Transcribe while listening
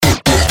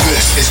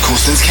is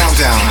Corsten's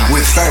Countdown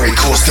with Ferry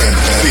Corsten,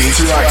 the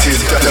interactive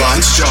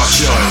dance chart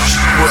show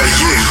where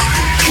you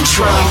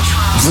control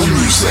the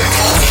music.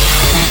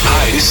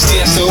 Hi, this is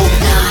TSO.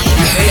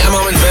 Hey, I'm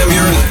Armin van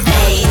Buren.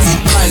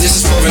 Hi,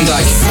 this is Paul van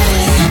Dyk.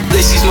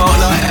 This is Mark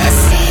Knight.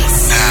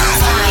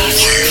 Now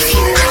you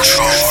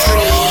control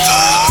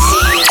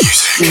the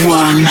music.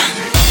 1.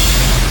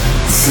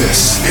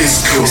 This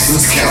is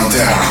Corsten's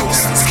Countdown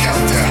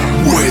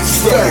with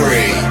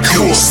Ferry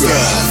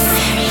Corsten.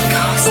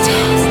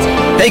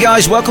 Hey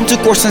guys, welcome to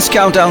Corsten's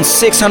Countdown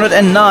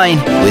 609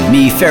 with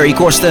me, Ferry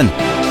Corsten.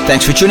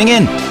 Thanks for tuning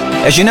in.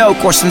 As you know,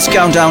 Corsten's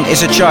Countdown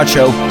is a chart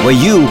show where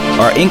you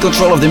are in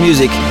control of the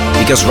music,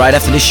 because right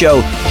after the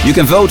show, you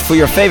can vote for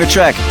your favorite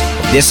track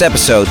of this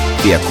episode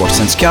via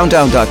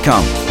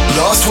corstenscountdown.com.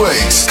 Last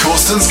week's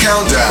Corsten's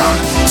Countdown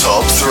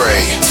Top 3.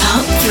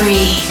 Top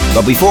 3.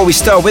 But before we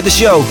start with the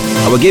show,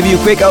 I will give you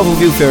a quick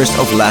overview first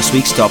of last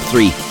week's Top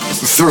 3.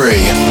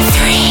 3.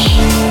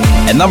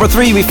 At number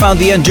 3 we found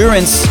The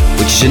Endurance,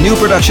 which is a new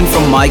production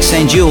from Mike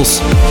St. Jules.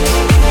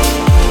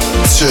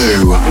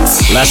 2.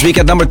 Last week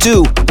at number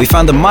 2 we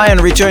found the Mayan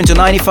Return to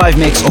 95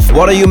 mix of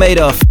What Are You Made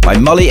Of by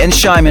Molly and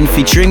Shyman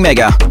featuring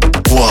Mega.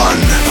 1.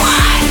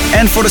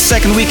 And for the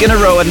second week in a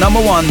row at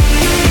number 1,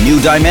 the new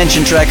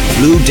Dimension track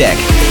Blue Deck.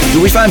 Do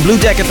we find Blue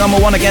Deck at number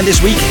 1 again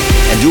this week?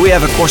 And do we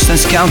have a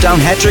Corsten's Countdown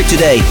hat-trick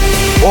today?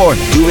 Or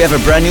do we have a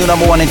brand new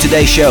number 1 in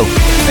today's show?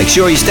 Make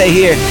sure you stay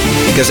here,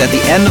 because at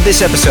the end of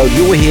this episode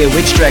you will hear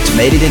which tracks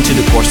made it into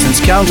the Corsten's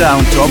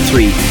Countdown Top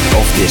 3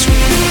 of this week.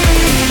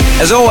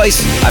 As always,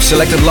 I've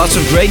selected lots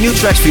of great new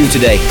tracks for you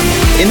today.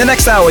 In the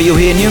next hour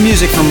you'll hear new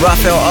music from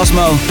Rafael,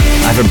 Osmo.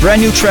 I have a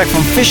brand new track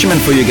from Fisherman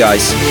for you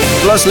guys.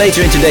 Plus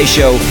later in today's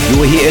show you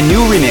will hear a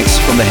new remix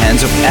from the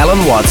hands of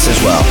Alan Watts as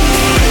well.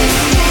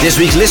 This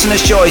week's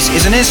Listener's Choice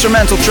is an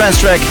instrumental trance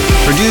track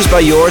produced by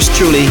yours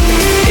truly.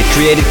 It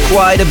created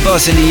quite a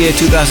buzz in the year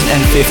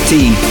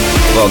 2015.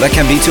 Well, that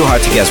can be too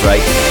hard to guess,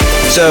 right?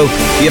 So,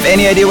 do you have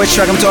any idea which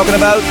track I'm talking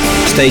about?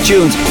 Stay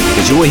tuned,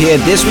 because you will hear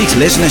this week's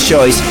Listener's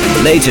Choice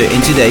later in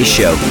today's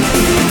show.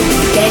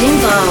 Get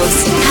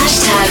involved.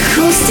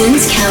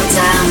 #Corsten's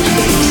Countdown.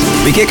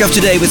 We kick off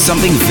today with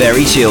something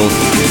very chill.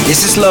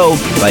 This is Low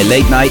by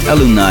Late Night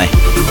Alumni.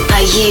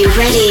 Are you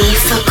ready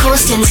for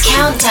Corsten's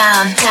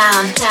Countdown?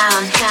 Down,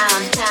 down, down,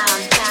 down,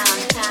 down,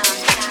 down.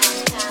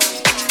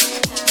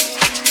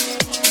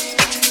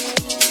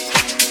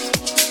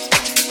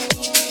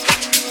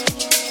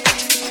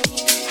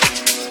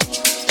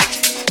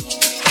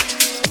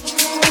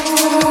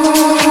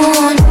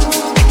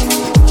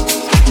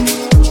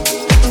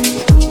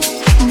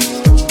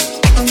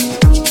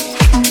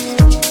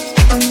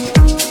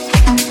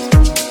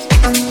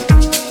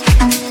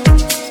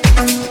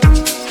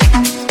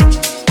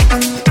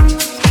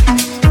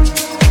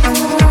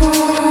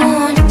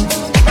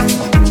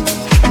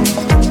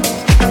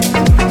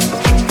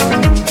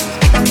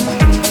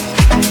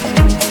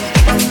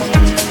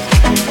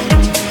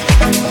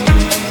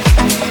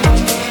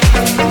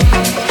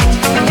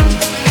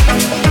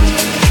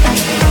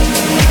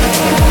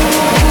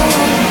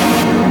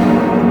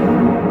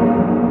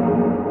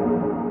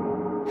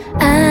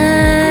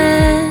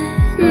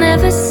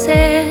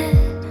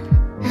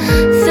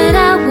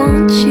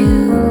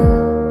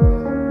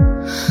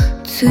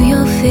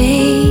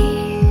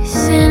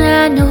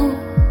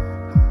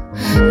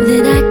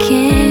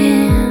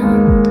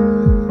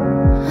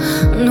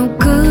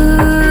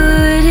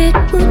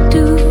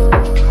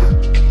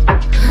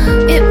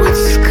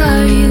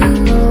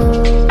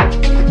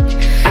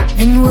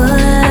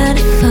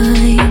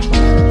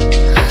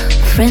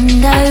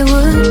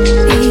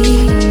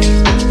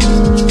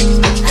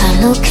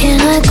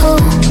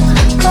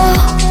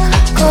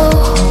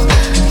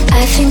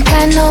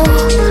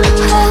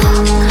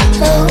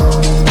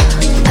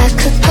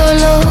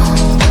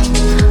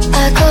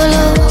 I go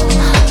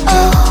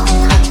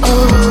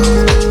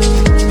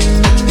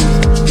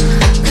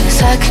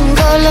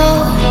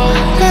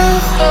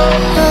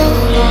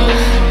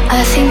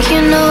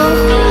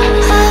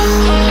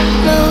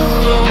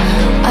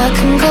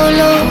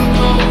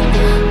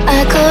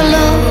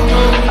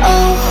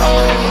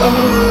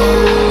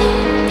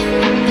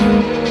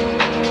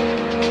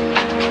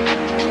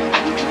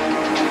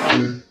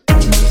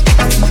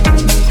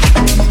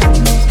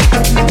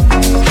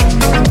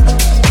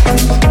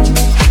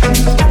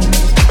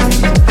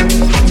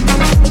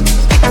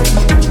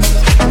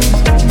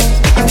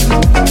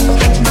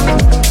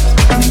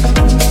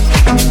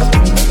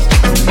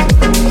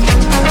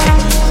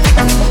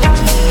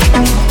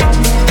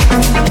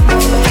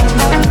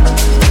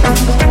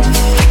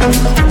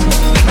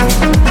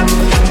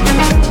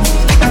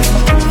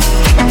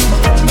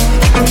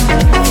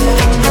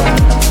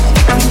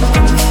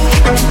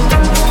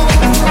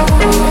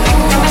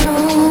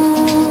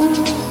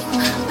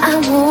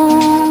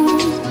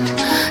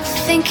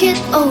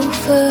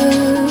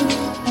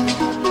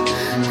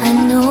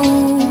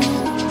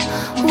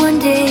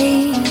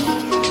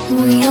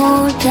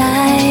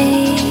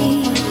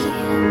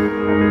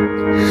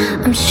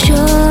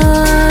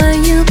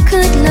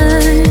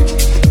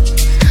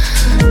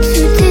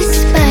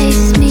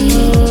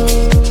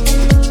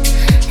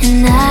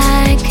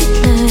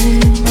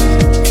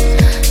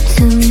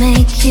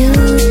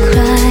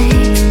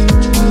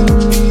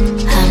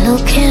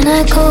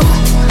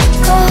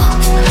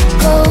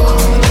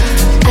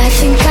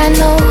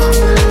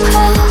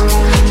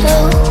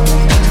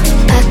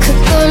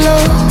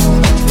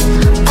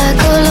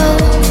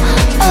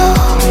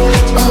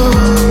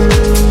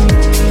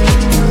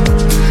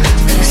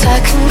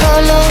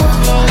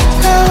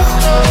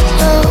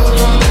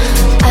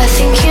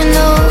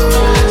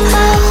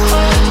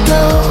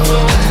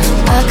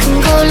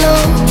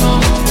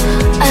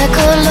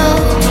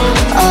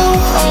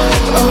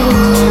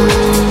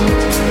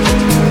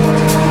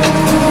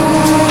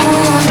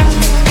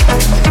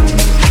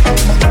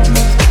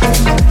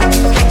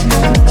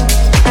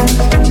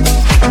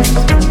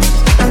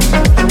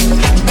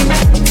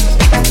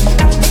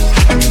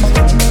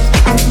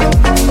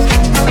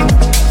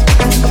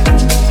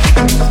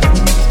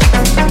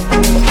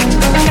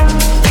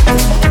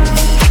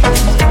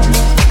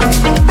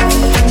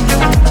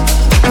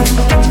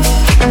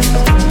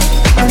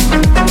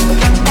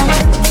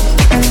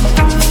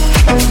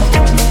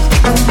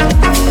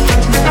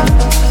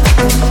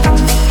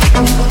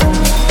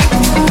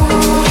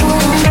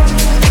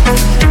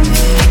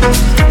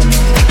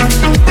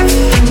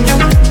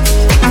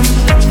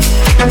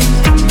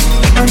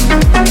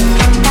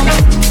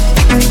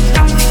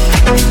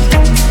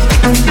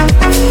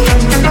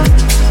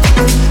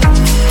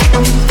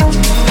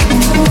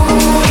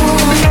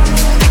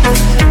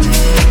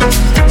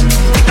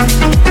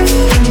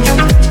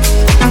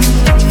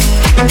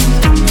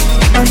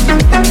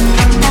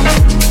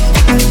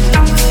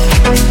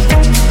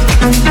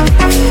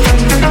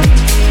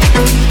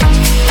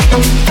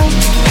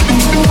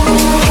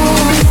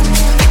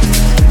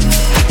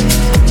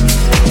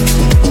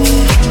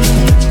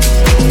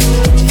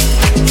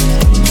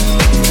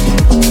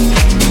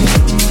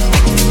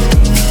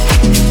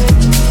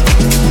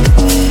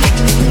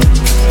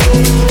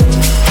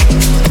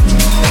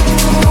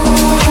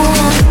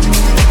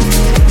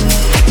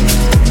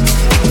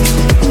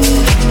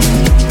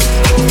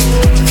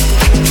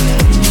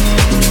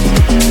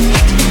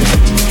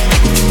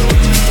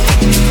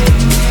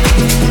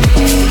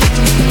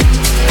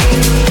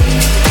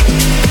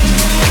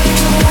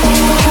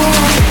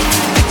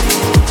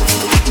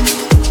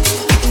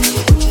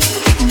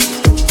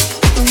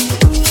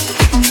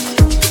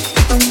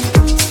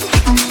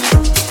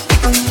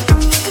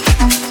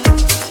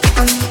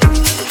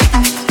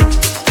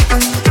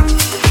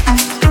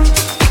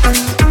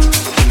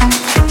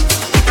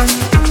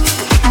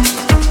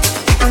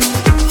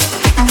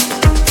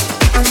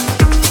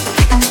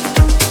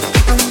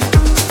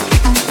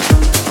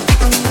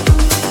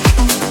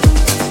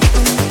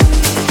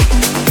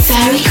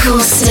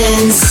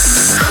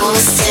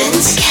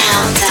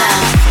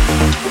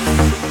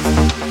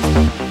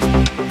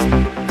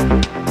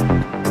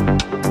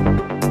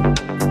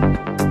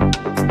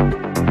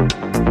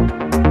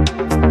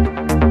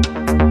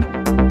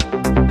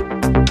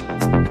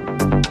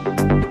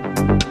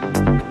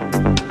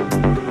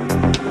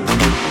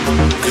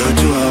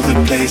all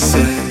the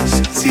places,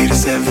 see the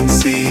seven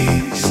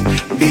seas,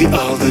 be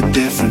all the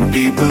different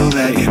people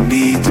that you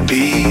need to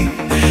be.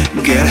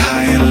 Get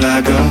high in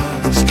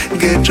Lagos,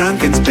 get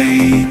drunk in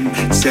Spain,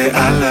 say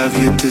I love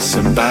you to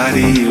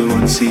somebody you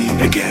won't see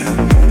again.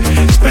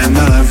 Spend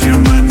all of your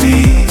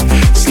money,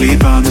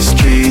 sleep on the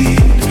street,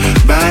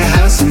 buy a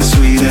house in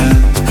Sweden,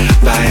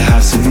 buy a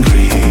house in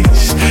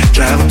Greece,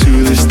 travel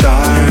to the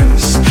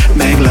stars,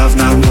 make love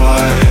not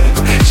war,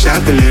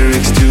 shout the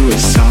lyrics to a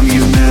song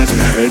you never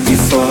heard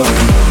before.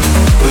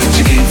 Put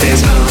your game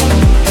face on,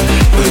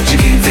 put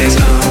your game face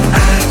on,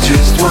 I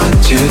just want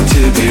you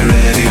to be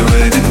ready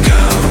when it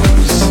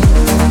comes.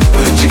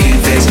 Put your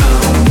game face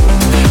on,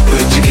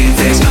 put your game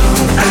face on,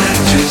 I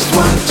just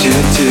want you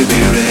to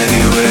be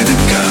ready when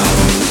it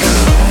comes.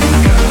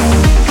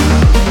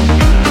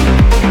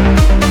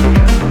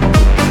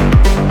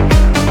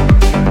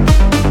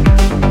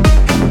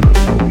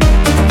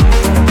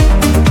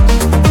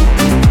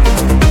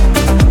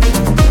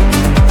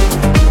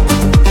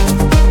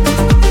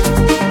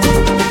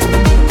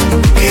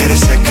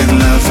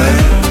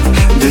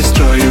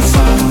 Destroy your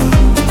phone.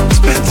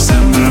 Spend the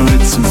summer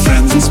with some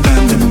friends and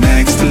spend the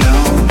next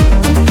alone.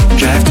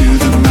 Drive to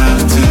the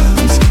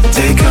mountains,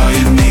 take all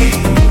you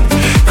need.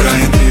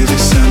 Crying through the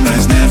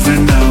sunrise, never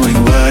knowing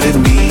what it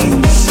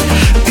means.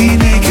 Be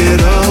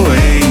naked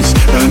always,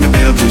 run the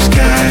pale blue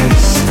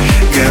skies.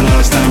 Get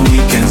lost on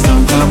weekends,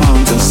 don't come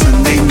home till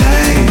Sunday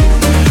night.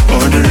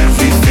 Order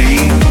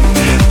everything,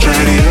 try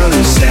the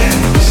other sex.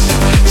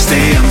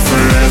 Stay young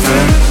forever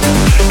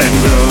and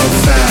grow up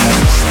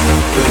fast.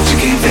 Put your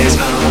game face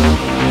on,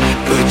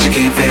 put your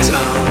game face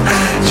on,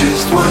 I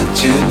just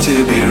want you to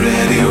be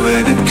ready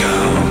when it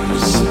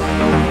comes.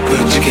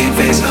 Put your game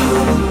face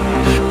on,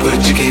 put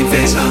your game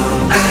face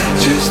on, I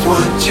just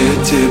want you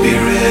to be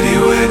ready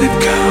when it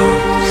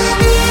comes.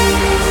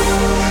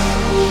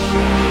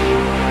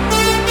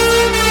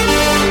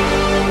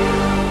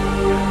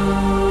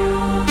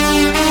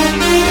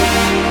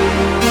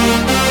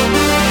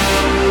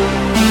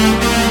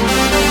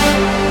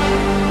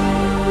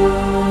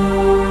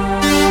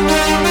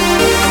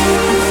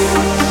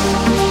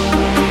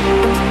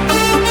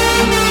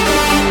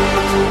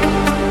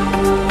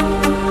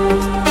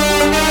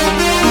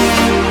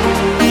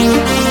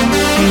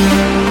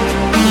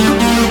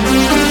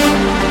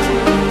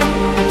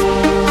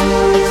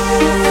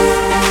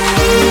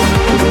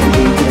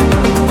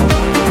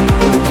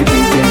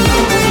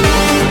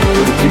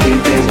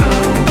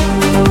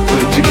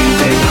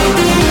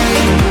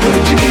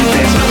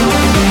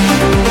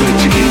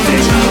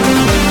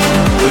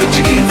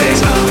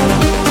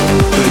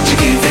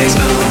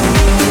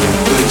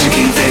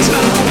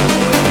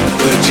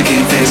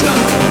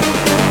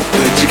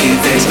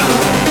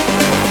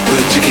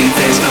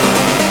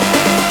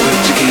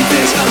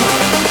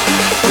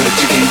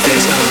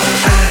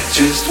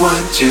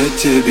 Want you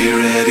to be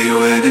ready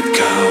when it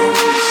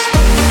comes.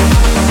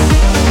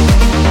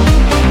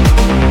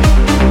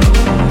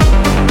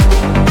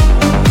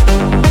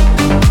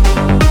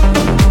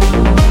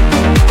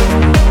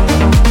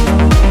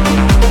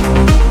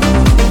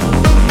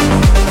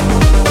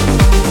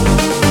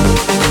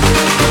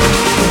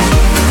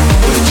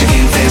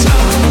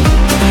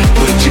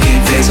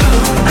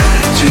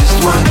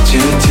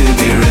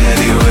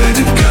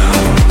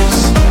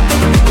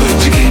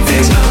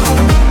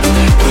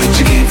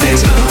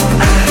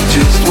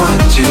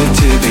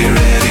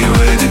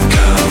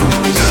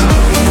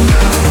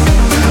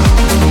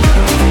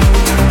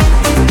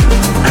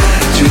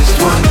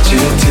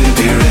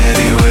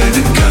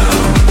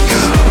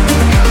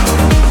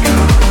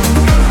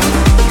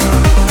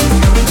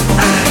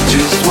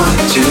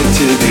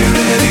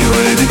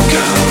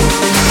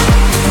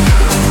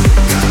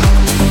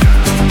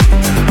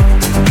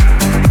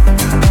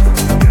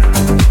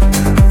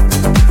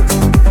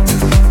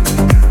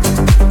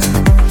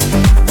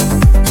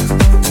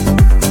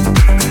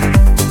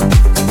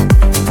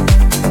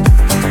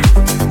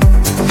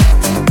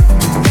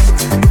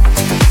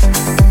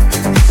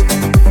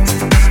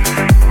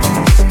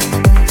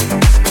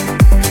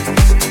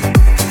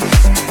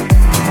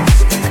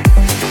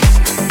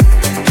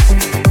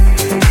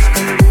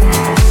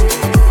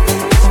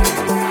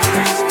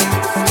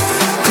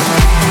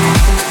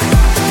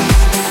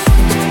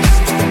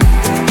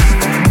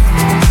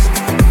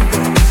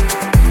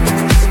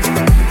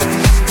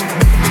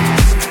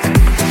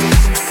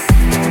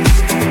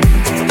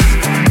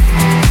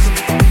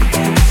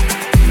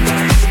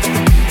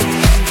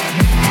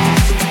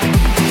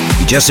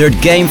 Just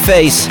heard Game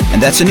Face, and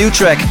that's a new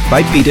track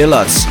by Peter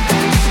Luts.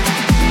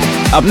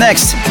 Up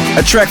next,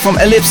 a track from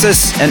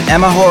Elypsis and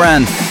Emma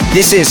Horan.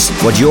 This is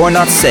What You're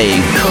Not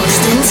Saying.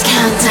 Corsten's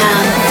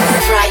Countdown,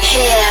 right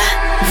here,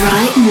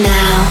 right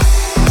now.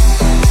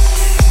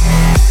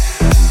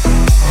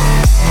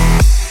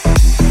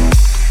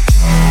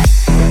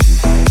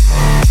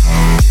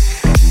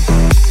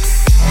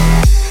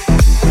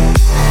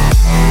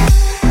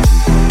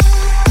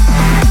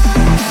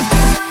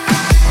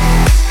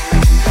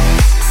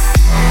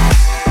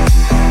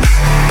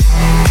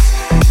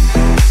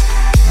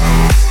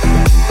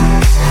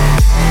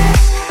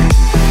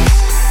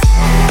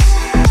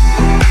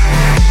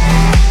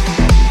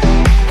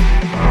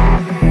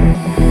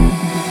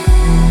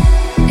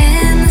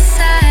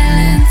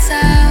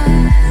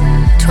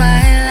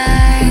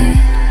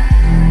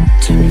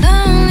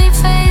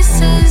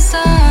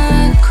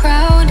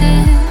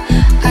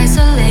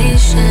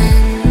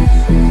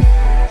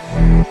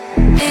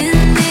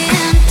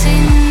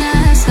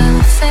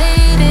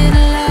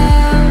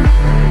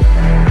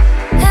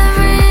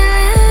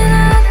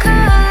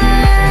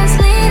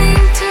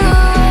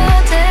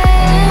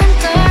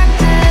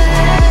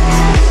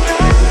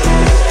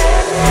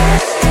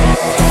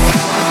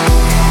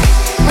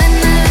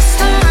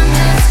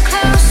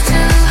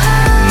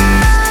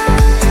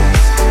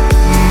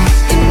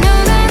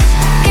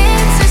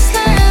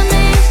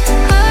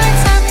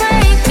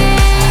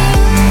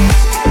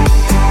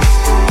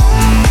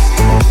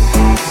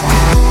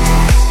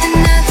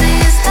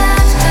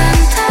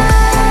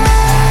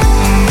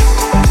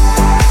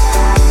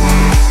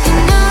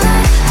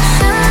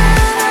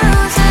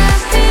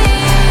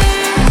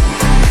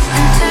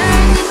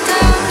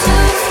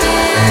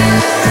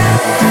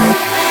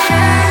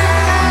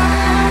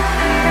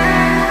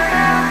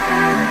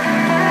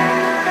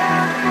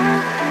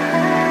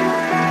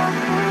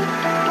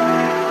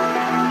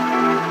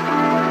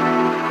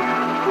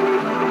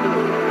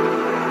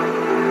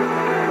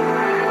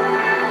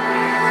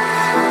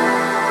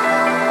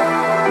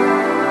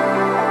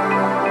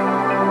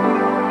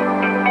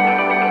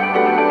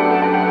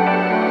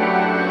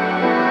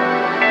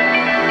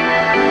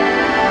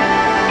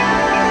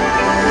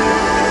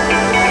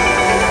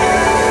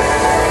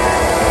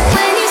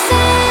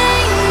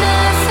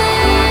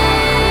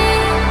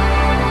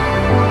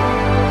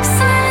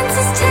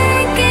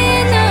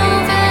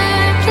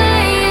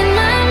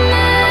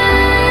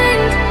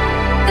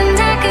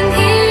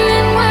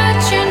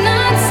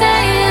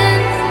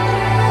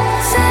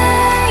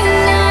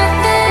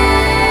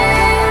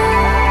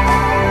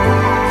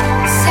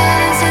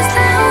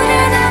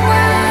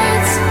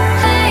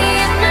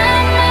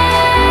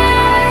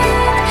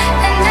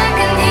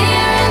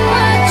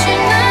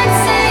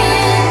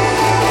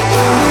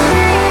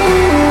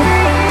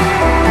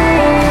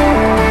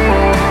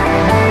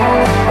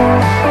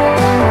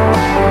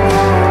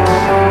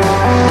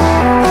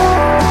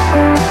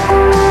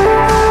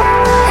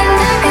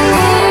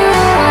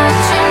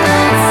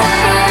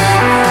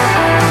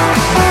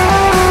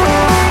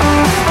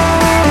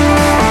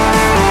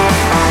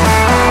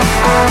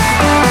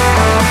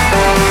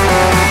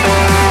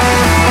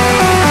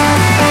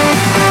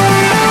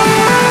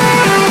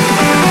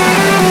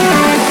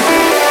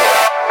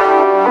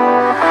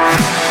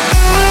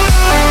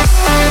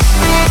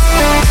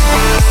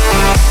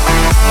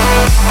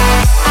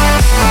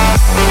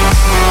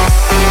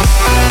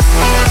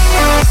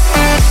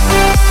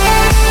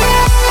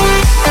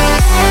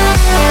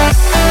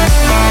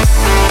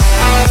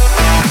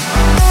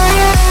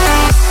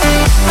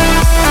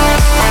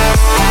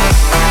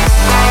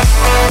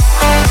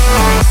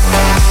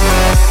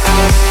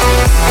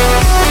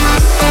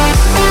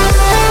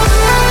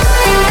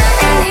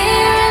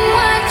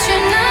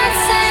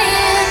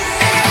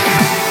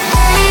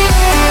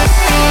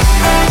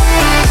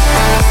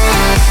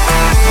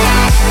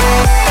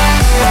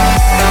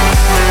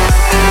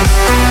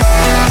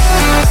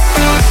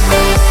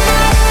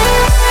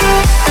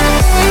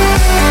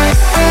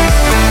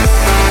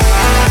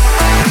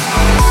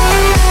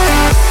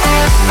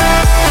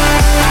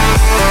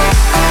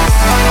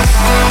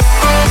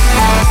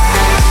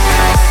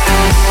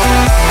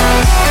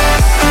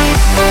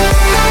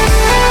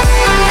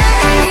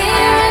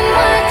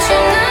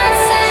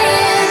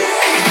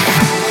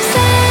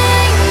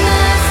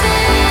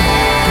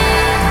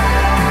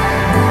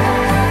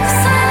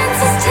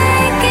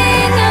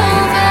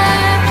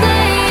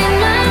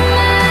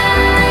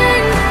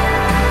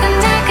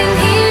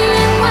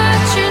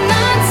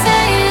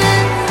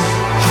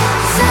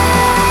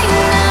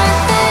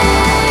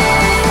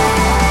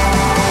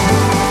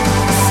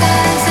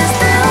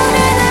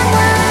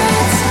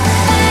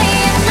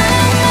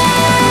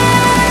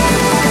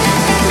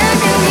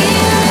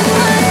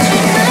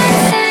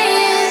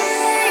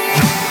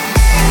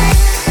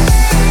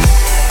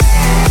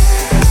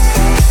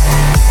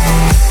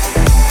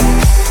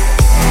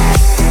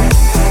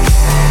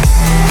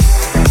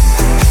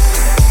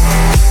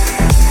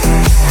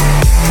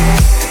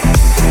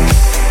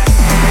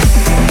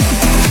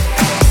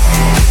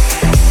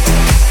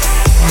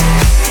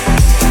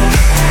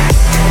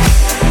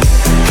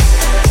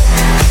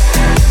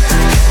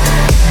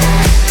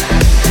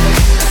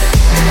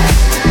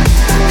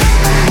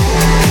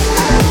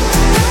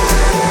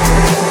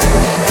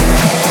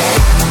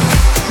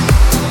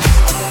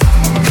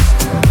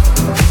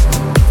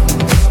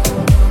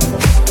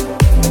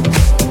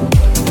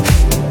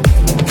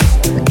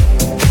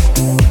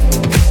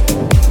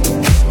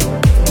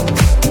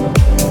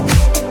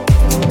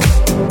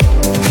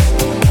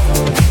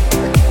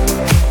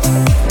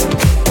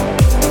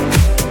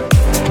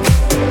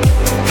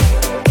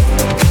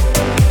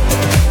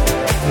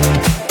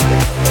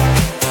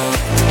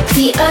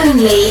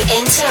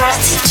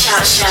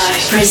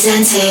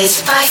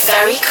 Presented by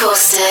Ferry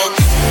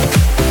Corsten.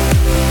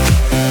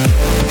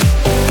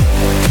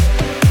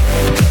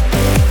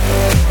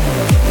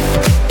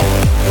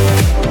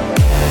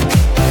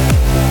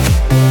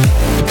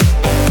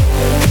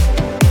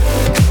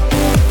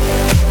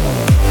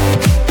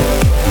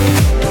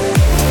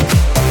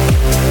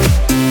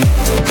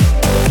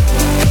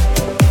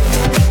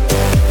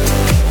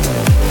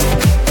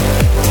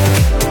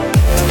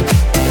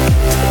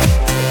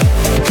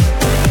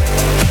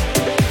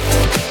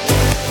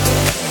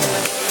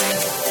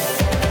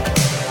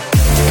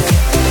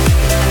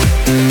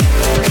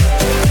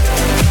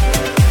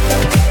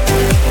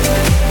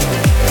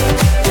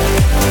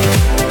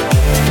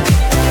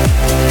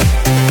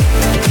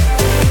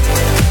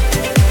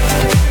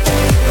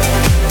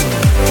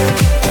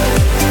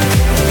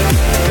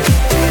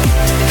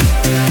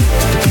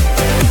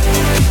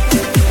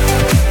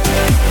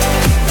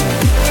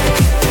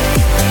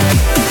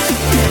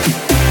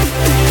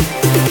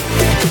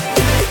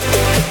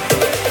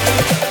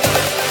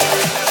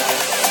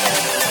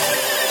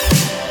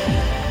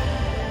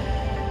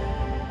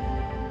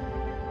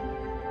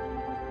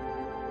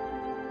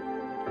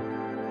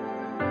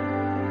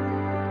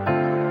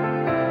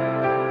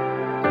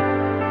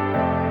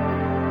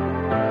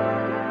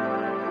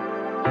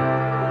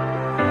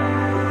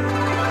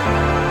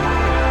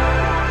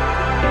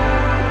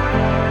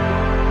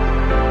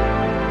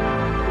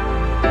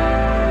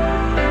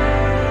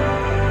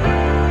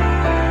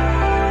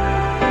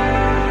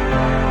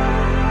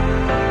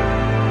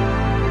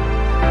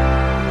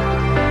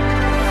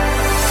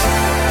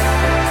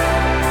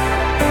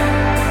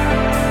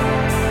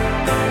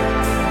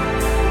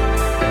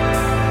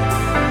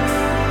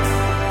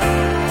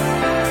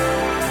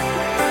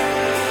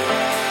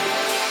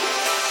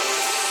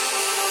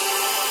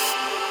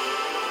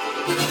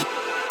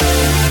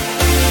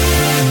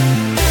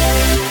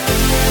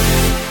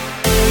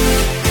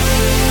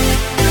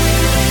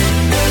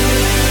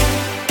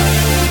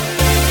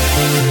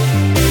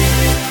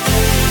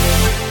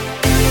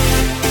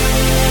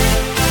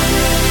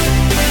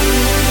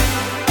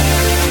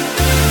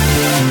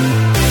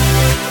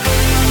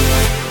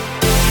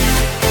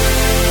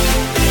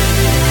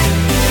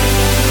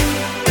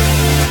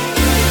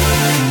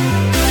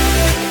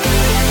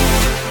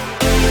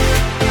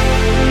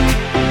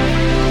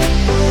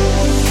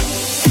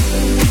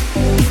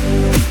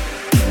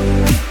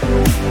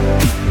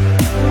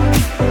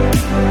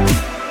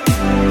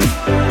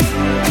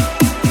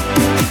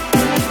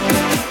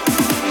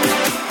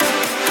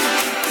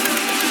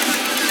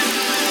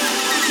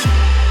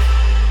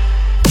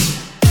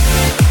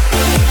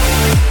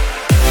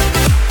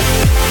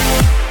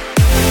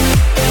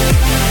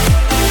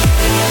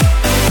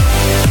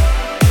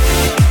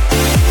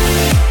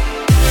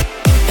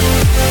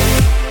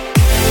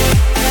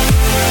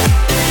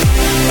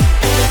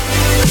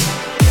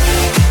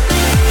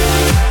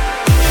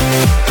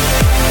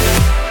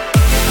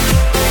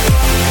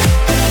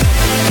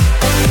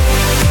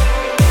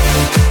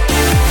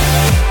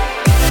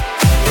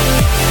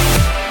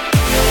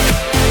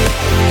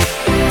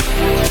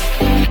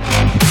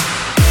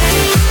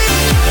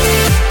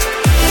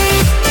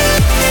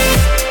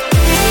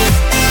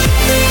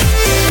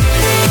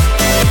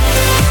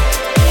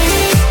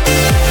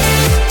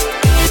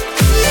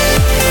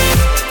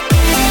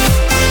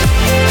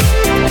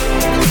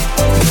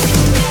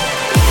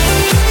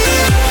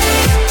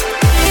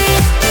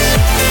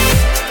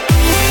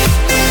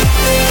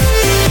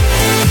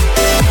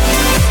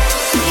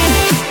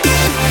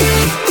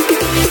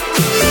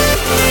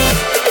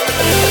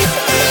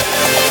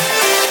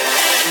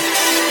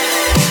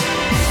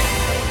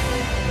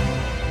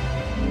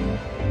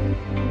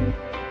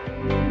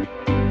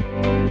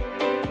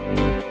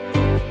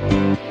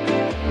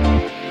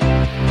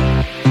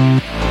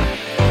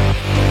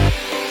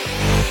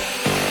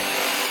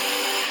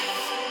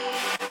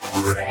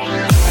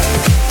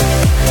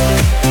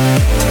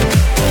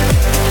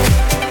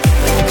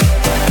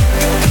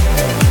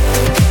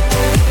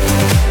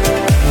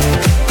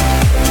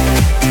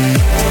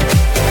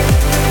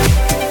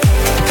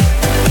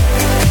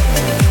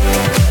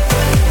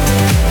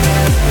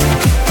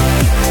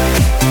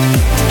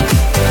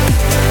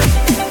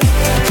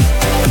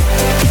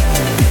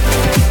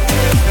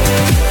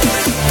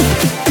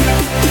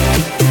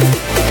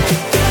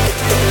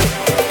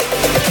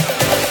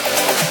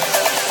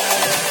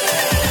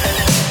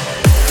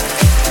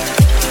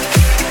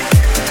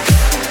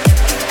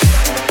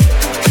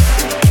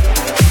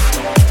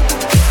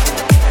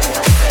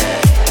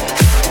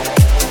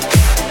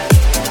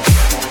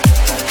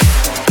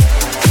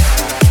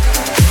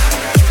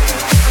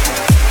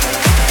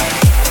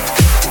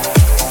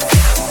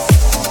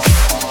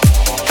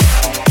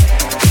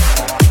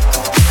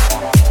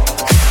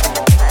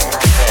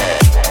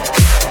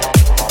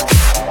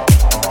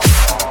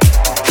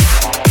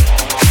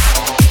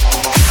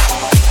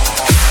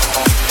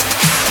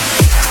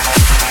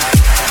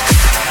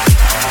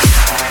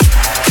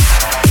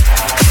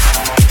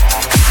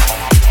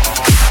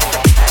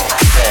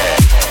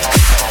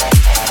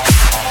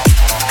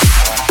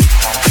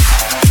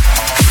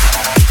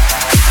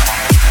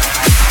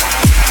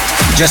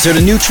 Just heard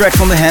a new track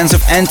from the hands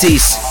of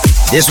Entis.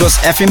 This was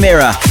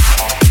Ephemera.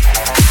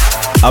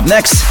 Up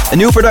next, a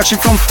new production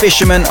from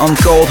Fisherman on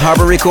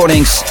Coldharbour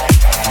Recordings.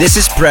 This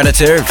is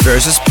Predator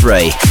vs.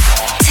 Prey.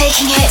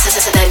 Taking it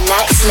to the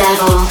next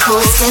level,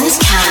 Corsten's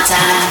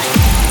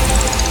Countdown.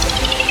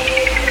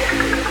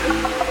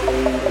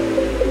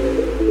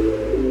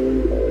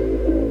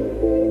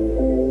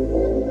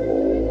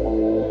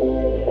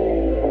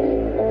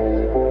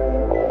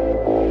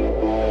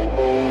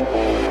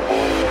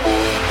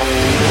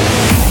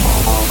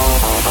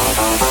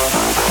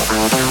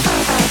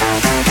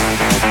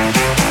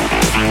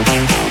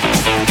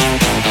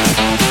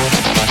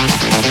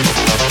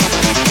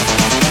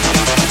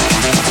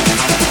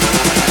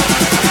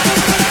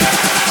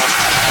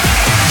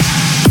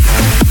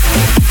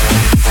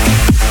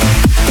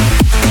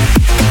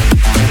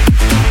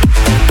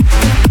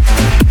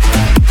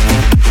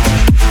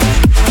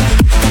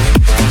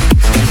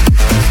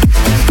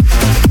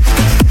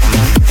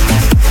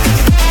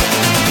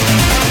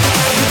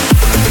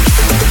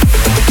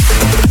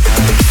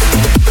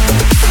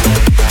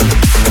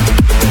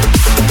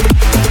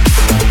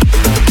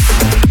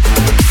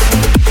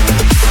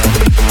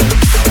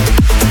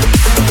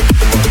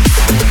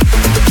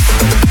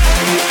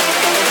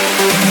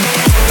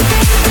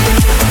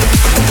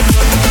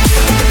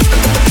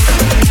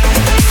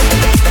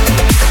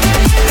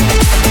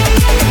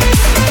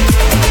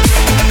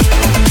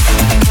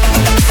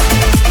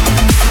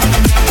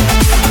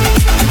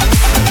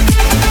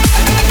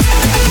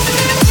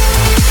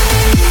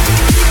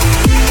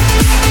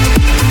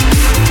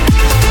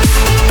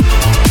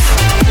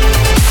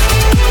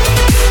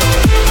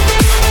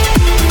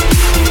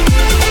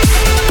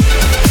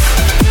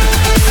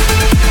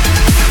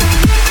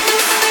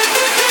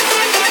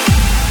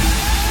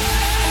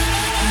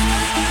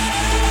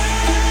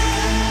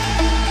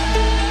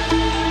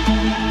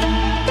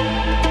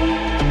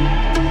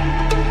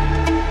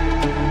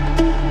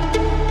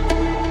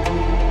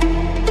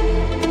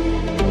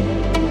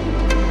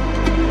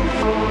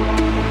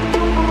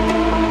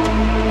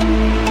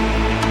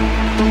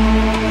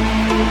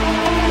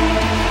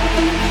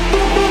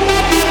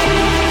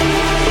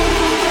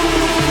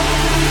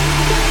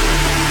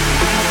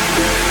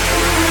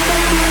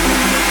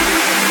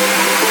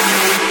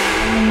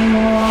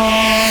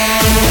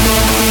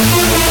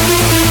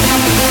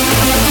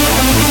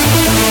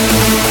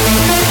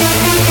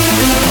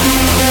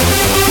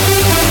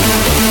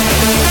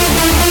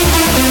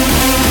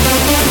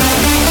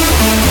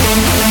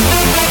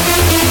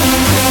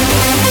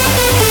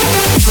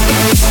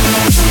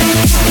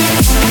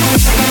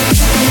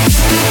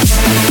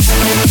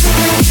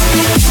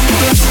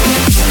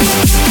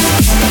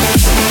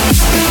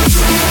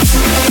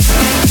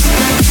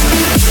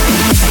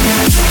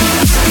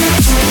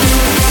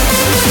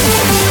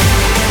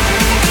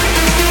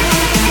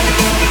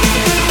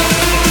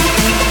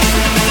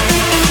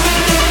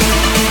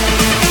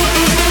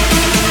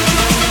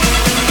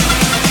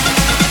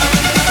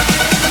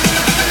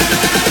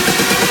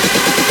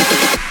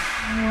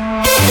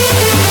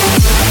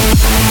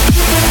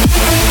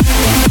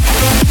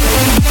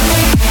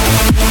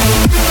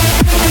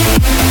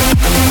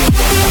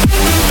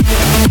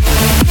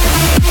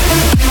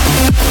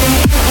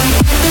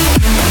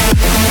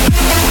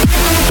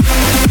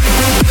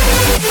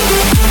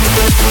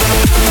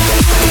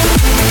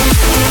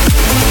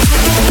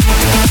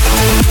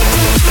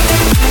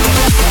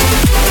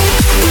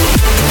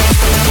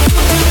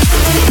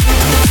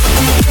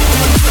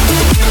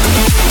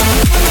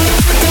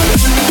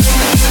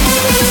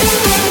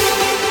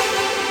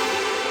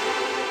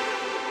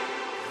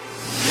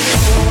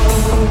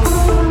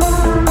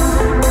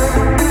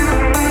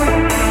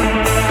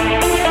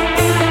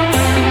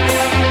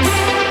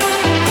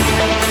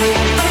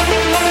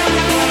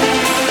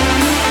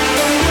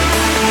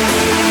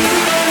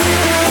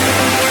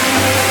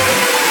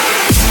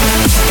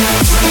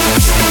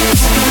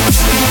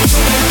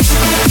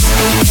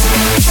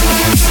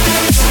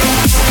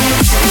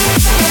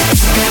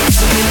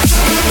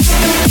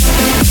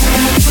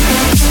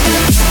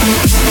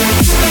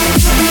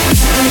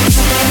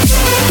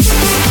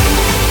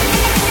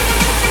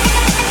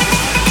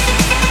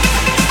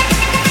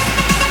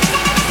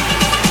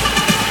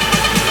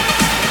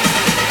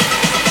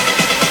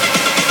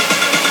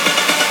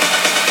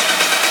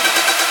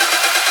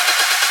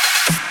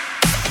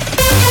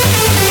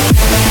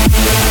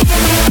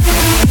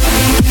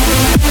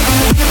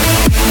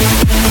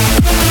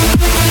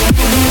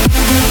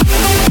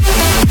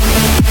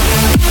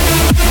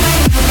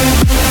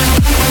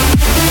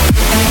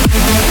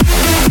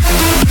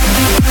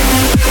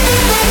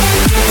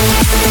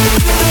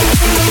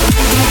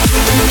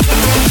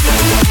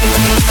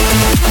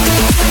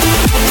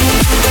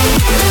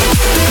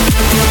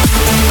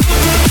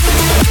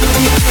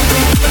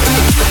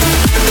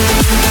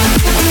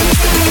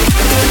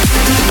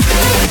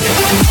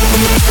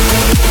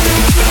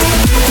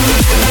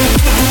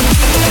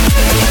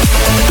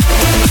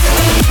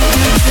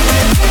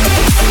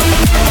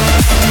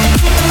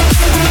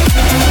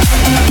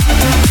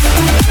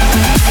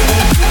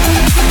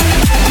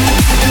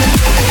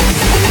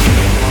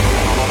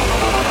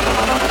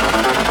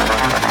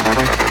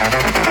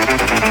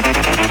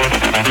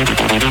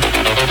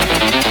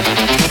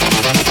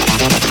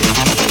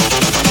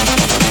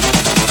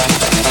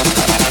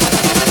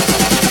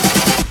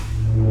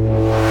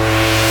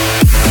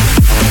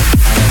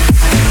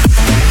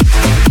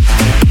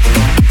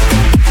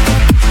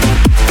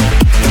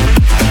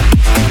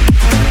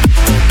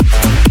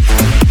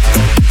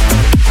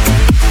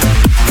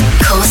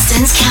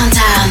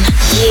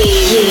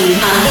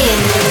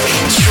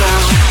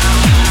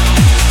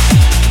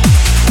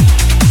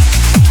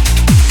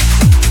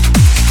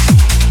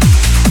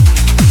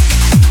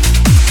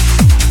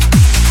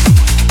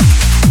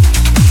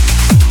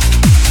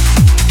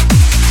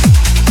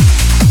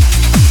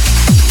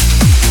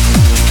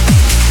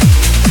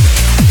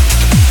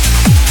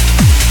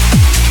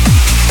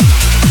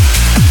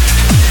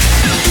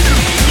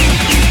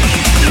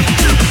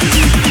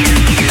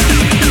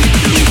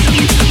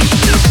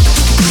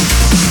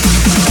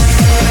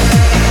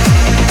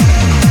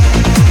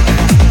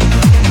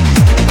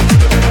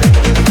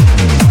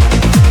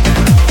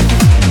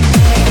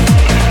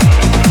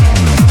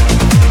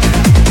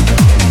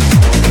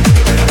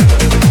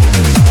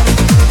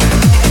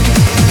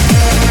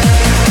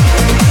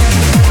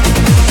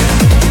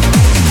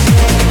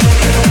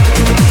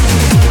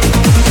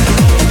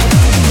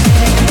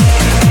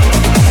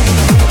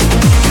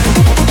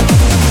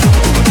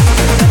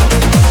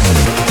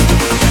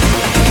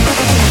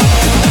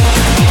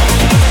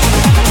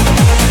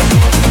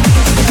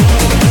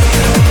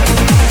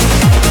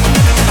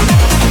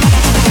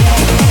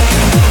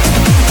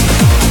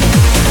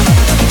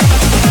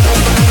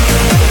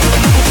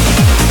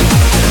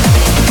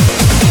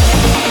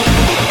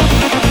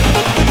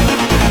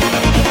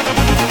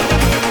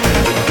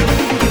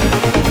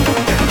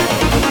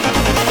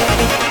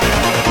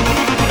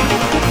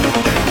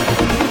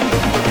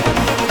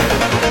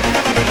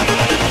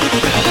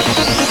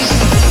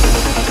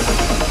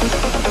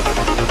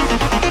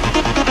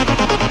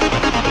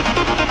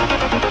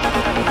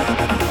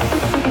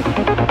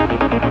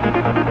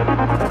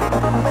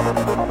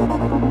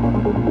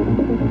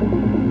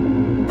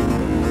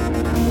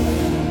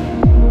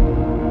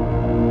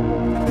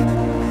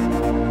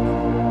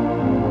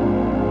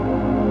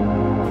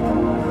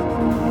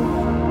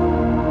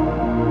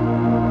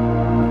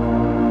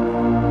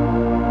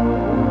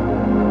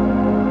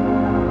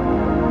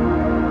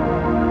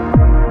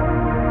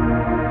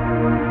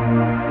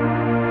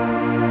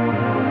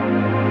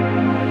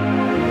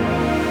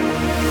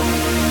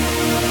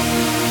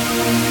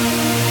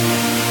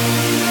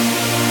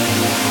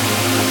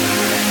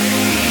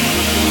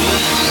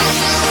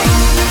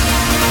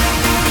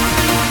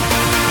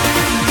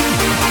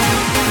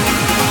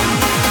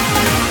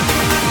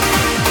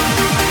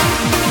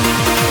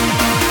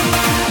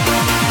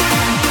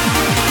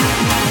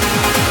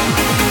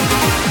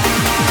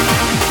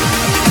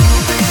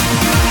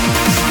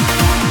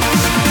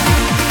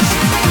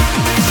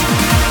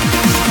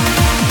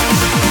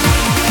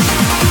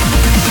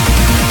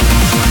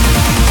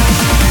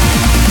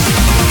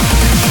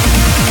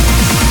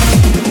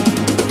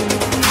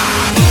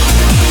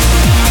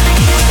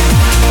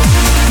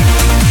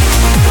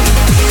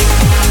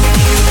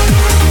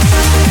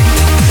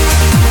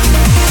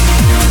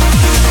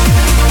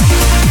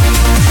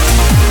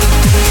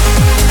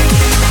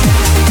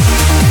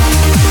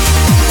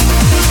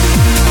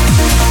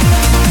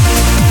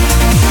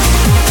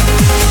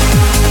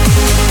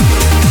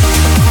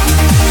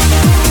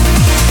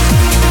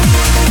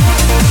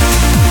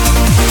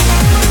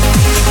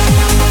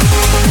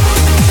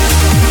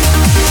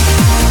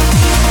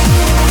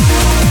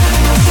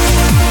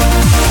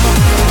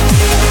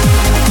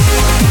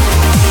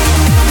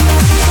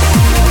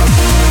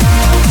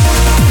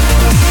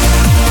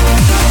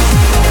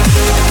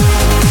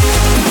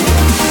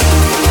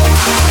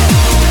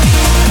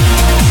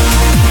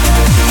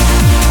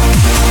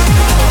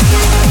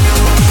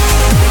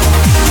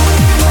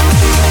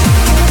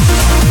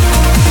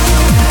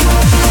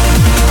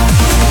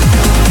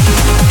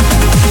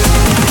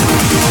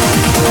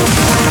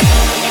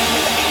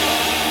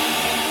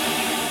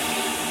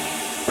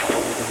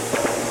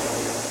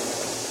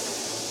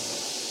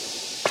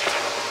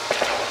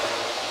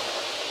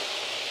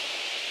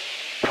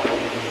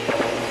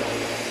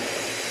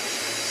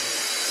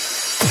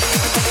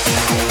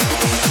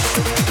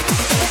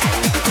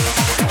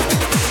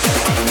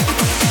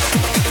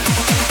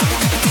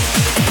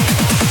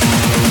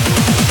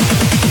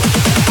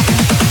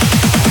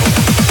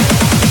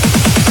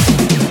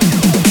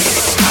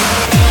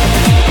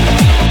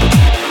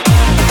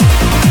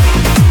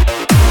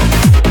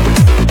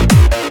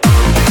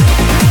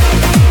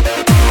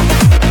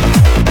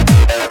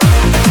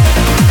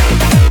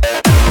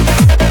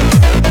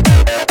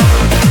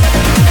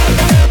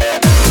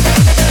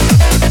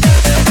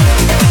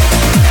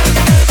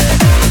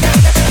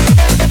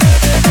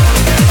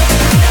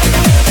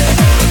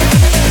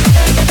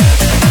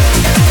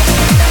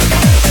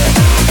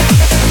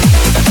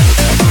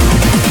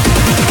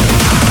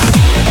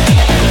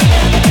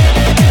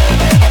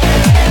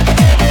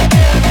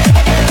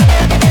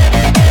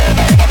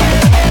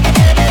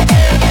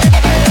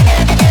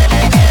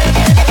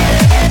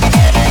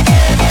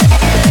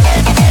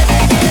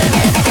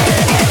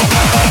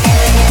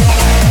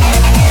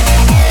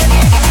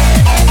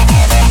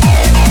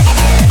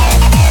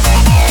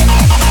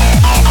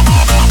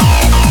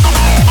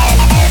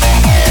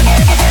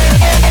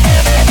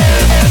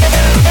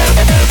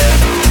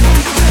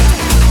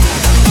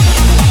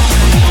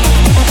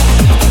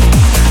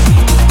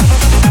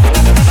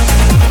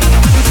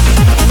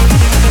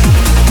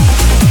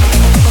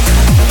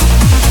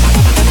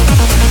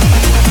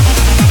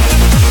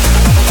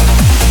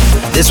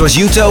 This was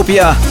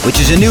Utopia, which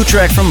is a new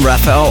track from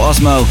Rafael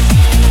Osmo.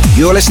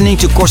 You're listening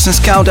to Corsten's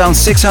Countdown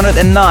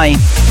 609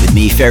 with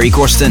me, Ferry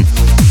Corsten.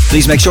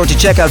 Please make sure to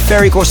check out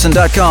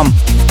ferrycorsten.com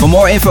for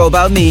more info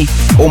about me,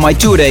 all my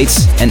tour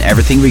dates, and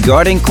everything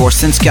regarding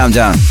Corsten's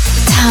Countdown.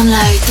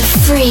 Download the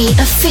free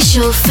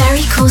official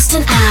Ferry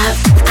Corsten app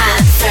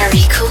at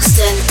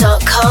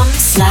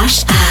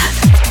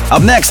ferrycorsten.com/app.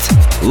 Up next,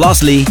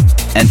 Losley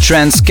and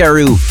Trance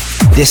Karoo.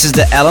 This is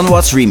the Alan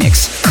Watts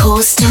remix.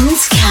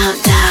 Corsten's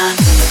Countdown.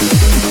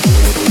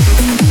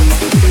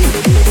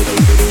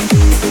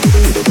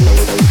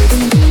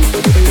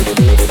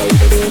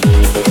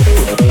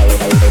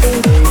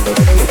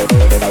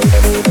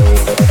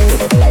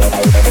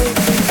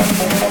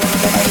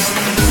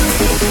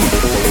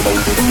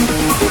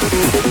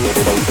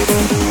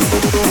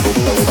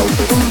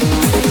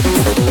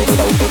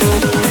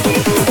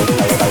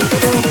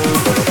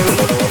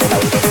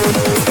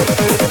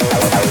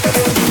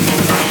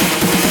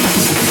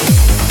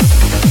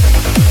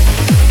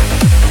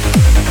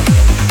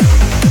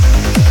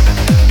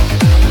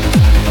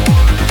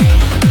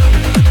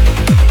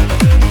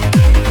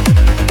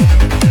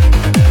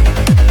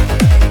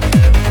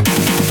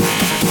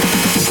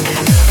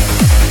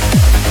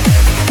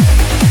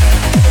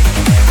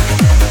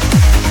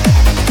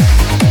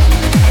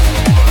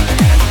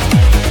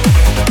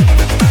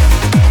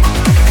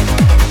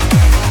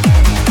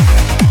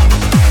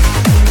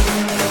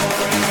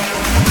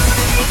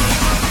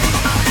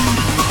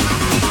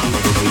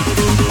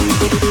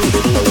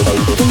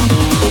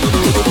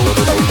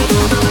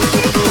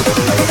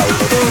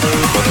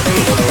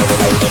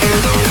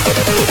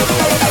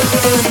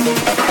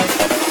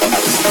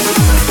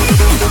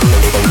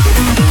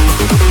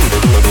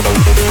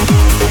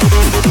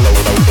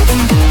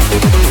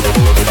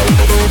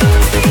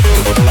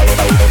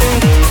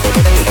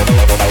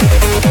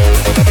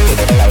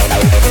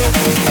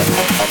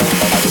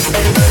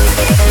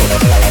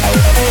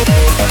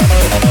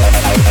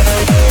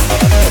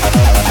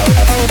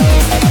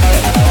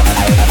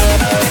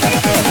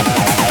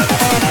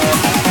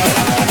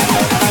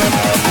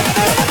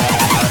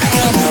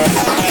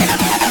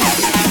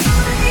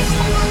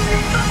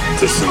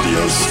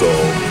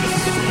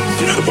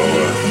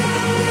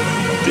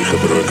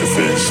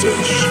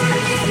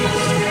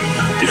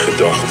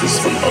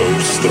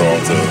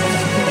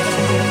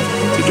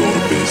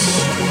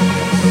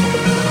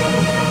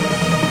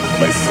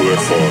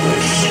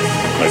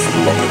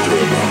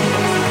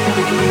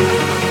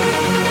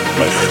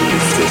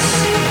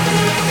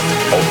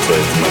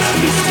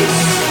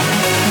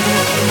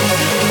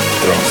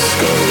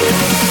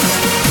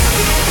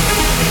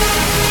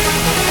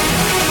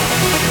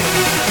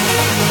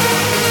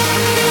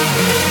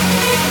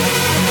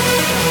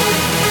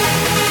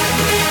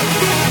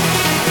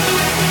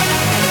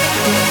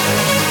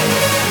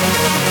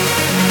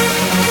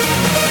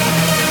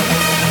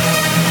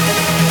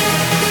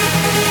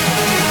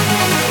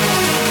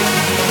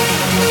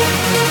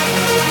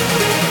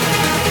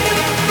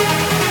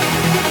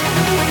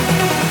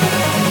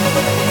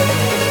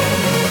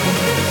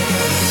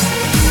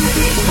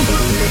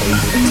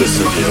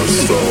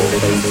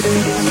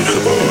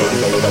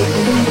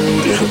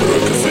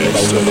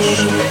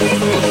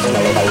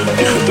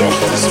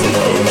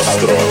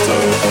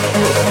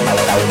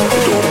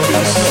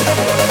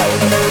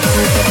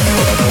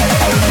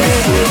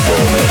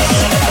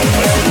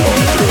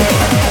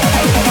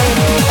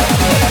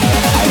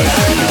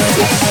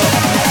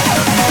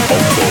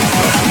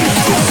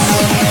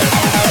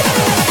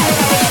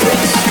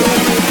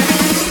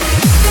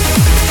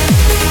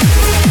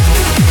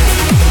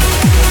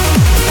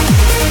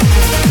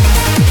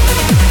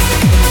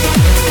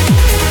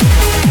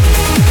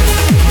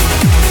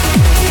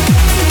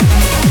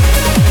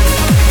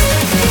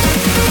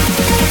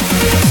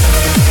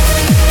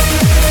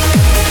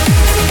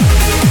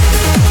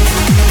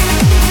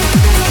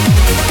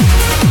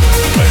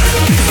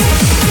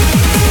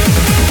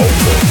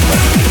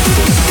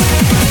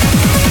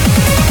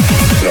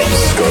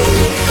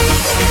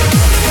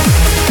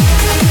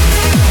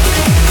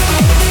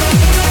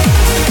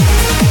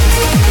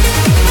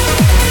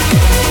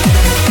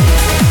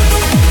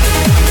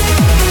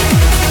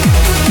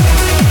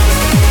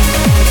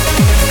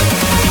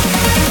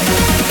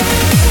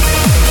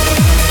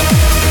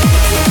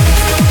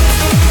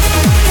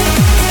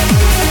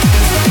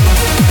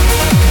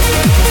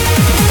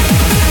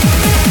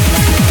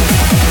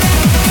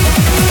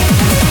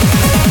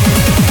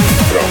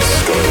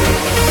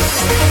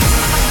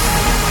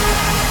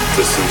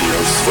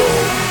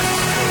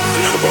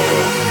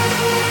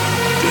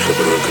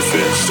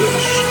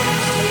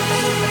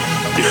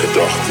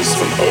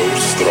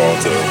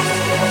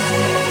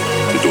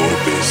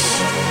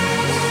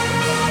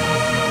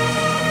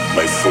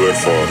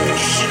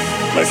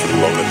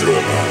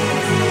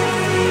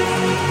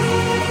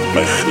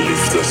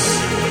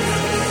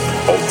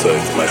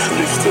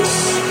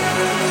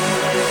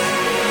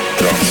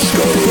 Trance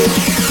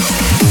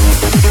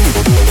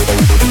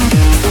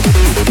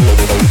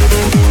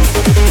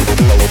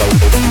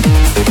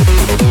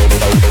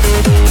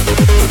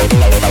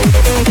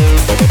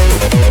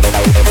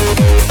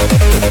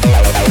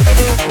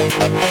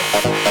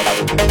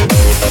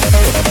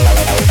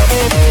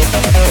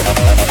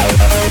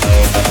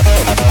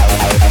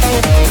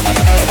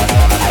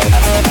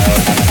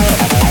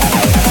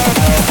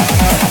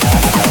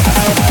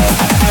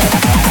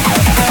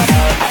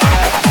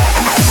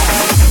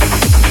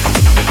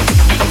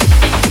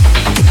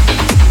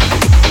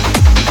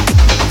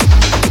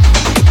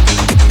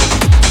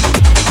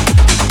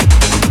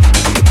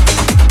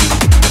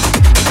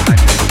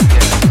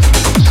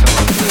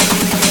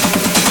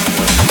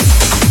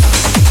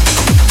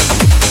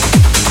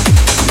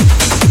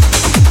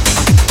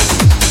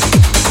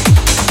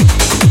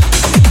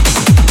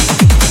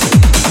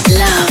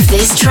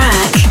today's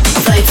track?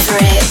 Vote for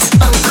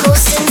it on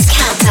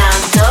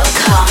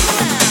CorstensCountdown.com.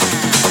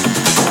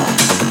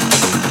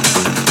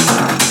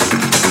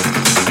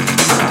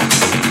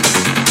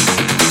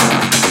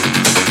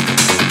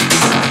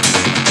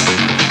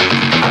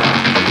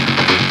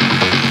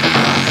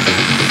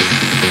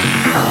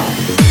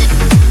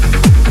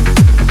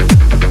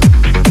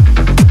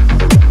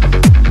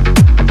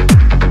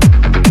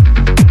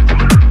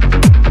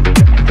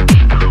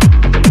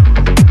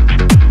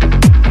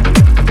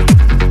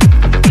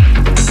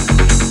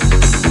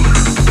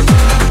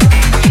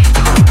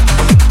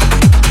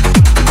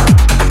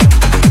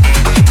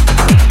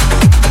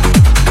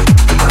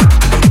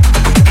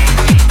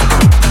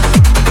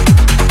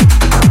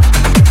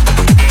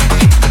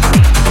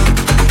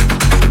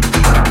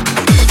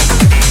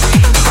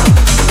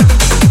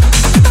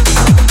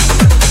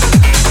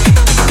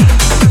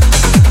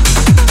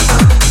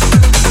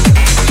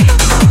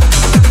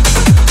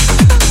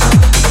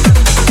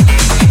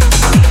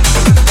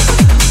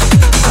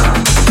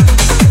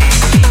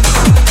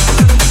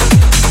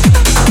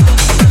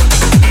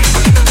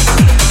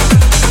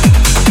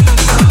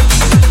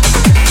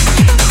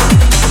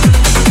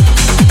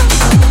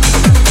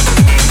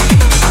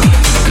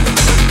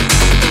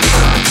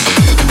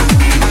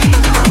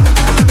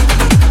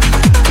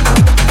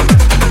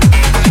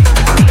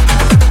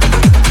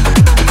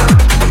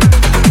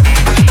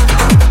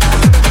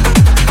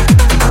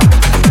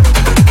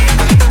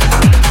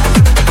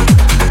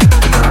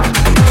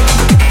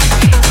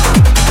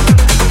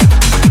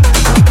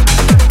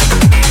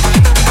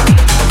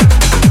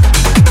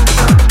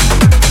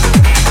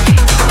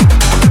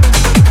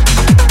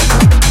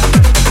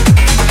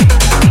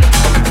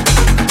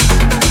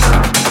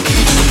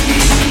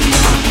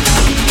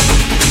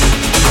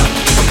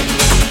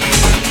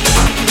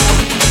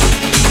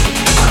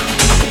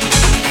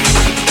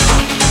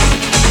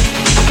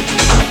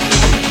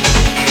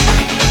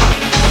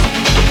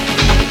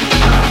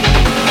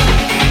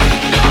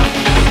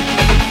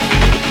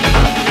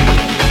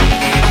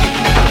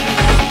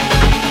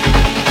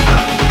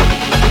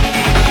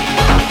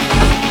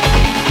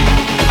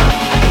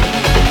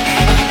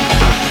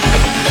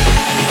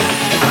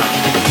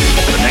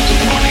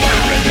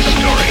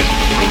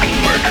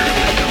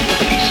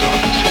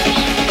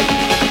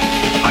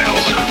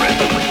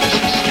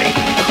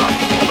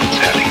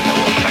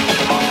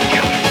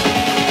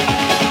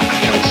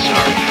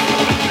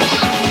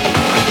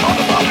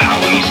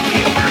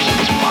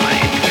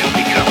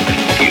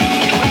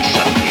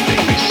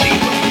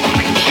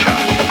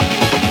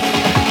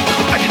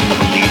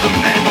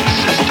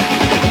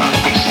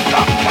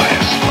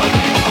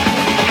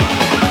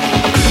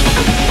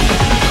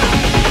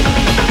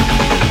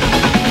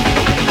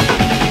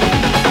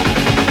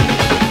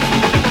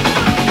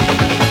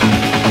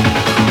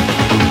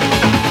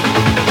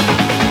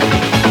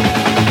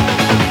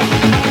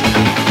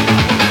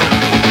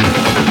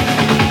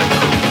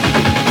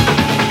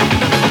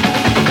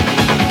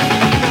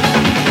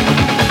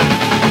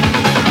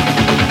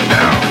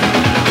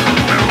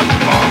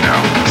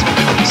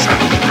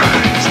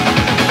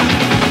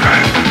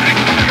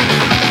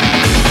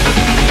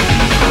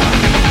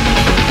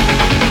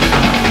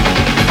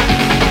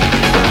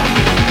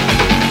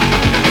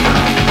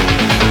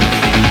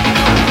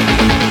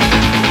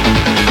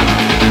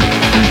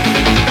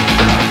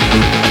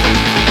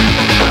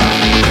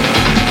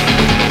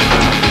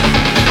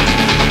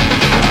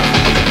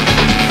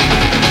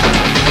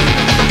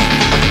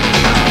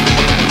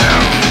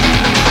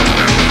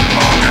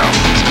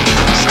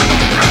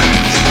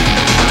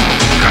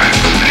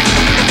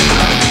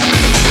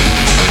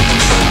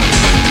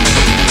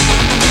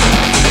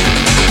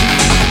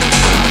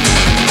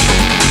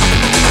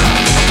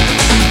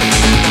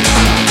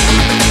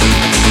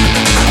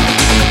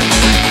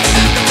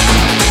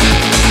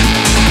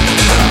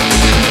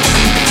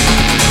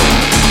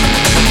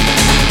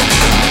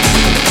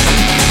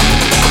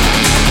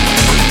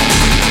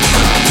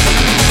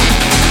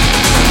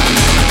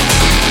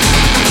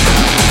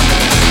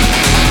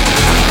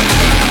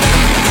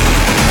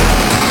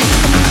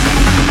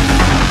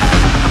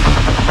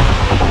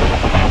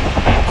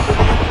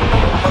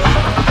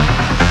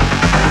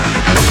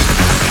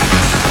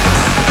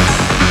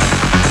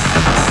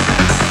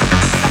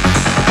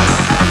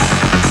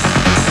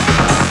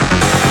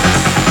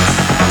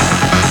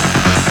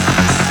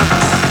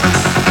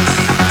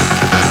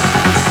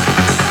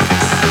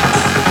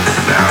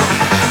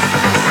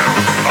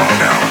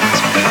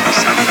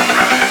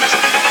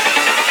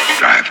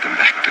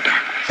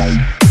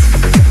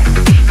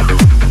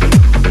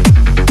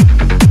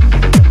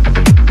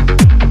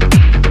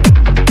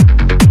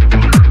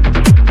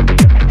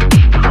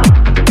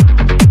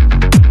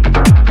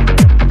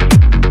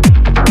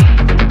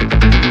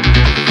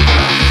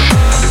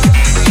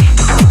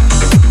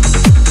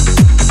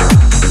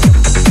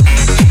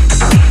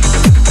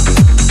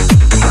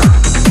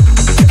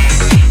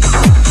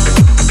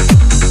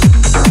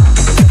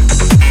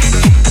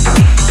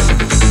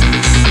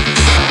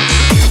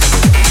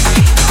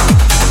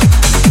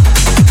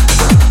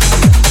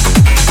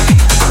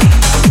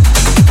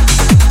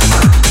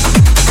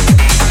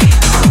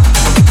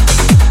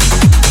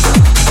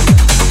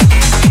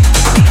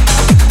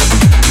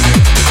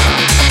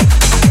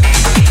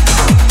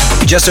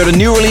 just heard a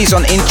new release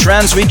on In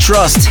Trance We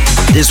Trust.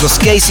 This was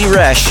Casey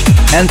Rasch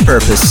and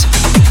Purpose.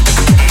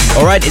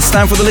 Alright, it's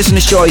time for the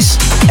listener's choice.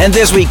 And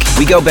this week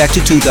we go back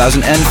to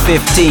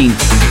 2015,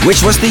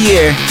 which was the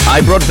year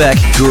I brought back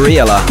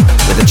Gouryella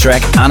with the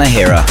track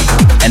Anahera.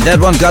 And that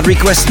one got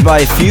requested by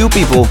a few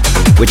people,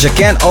 which I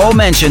can't all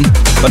mention,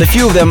 but a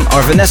few of them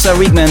are Vanessa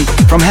Riegman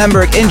from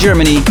Hamburg in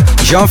Germany,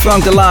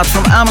 Jean-Frank de Laat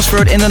from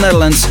Amersfoort in the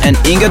Netherlands, and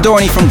Inga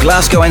Dorney from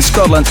Glasgow in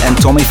Scotland, and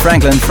Tommy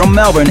Franklin from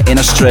Melbourne in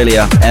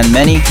Australia, and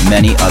many,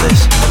 many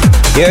others.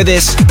 Hear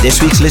this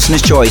week's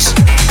listener's choice.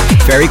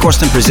 Ferry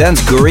Corsten presents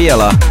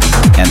Gouryella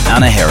and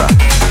Anahera.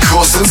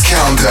 Corsten's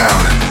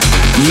Countdown.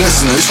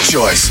 Listener's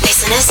choice.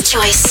 Listener's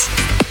choice.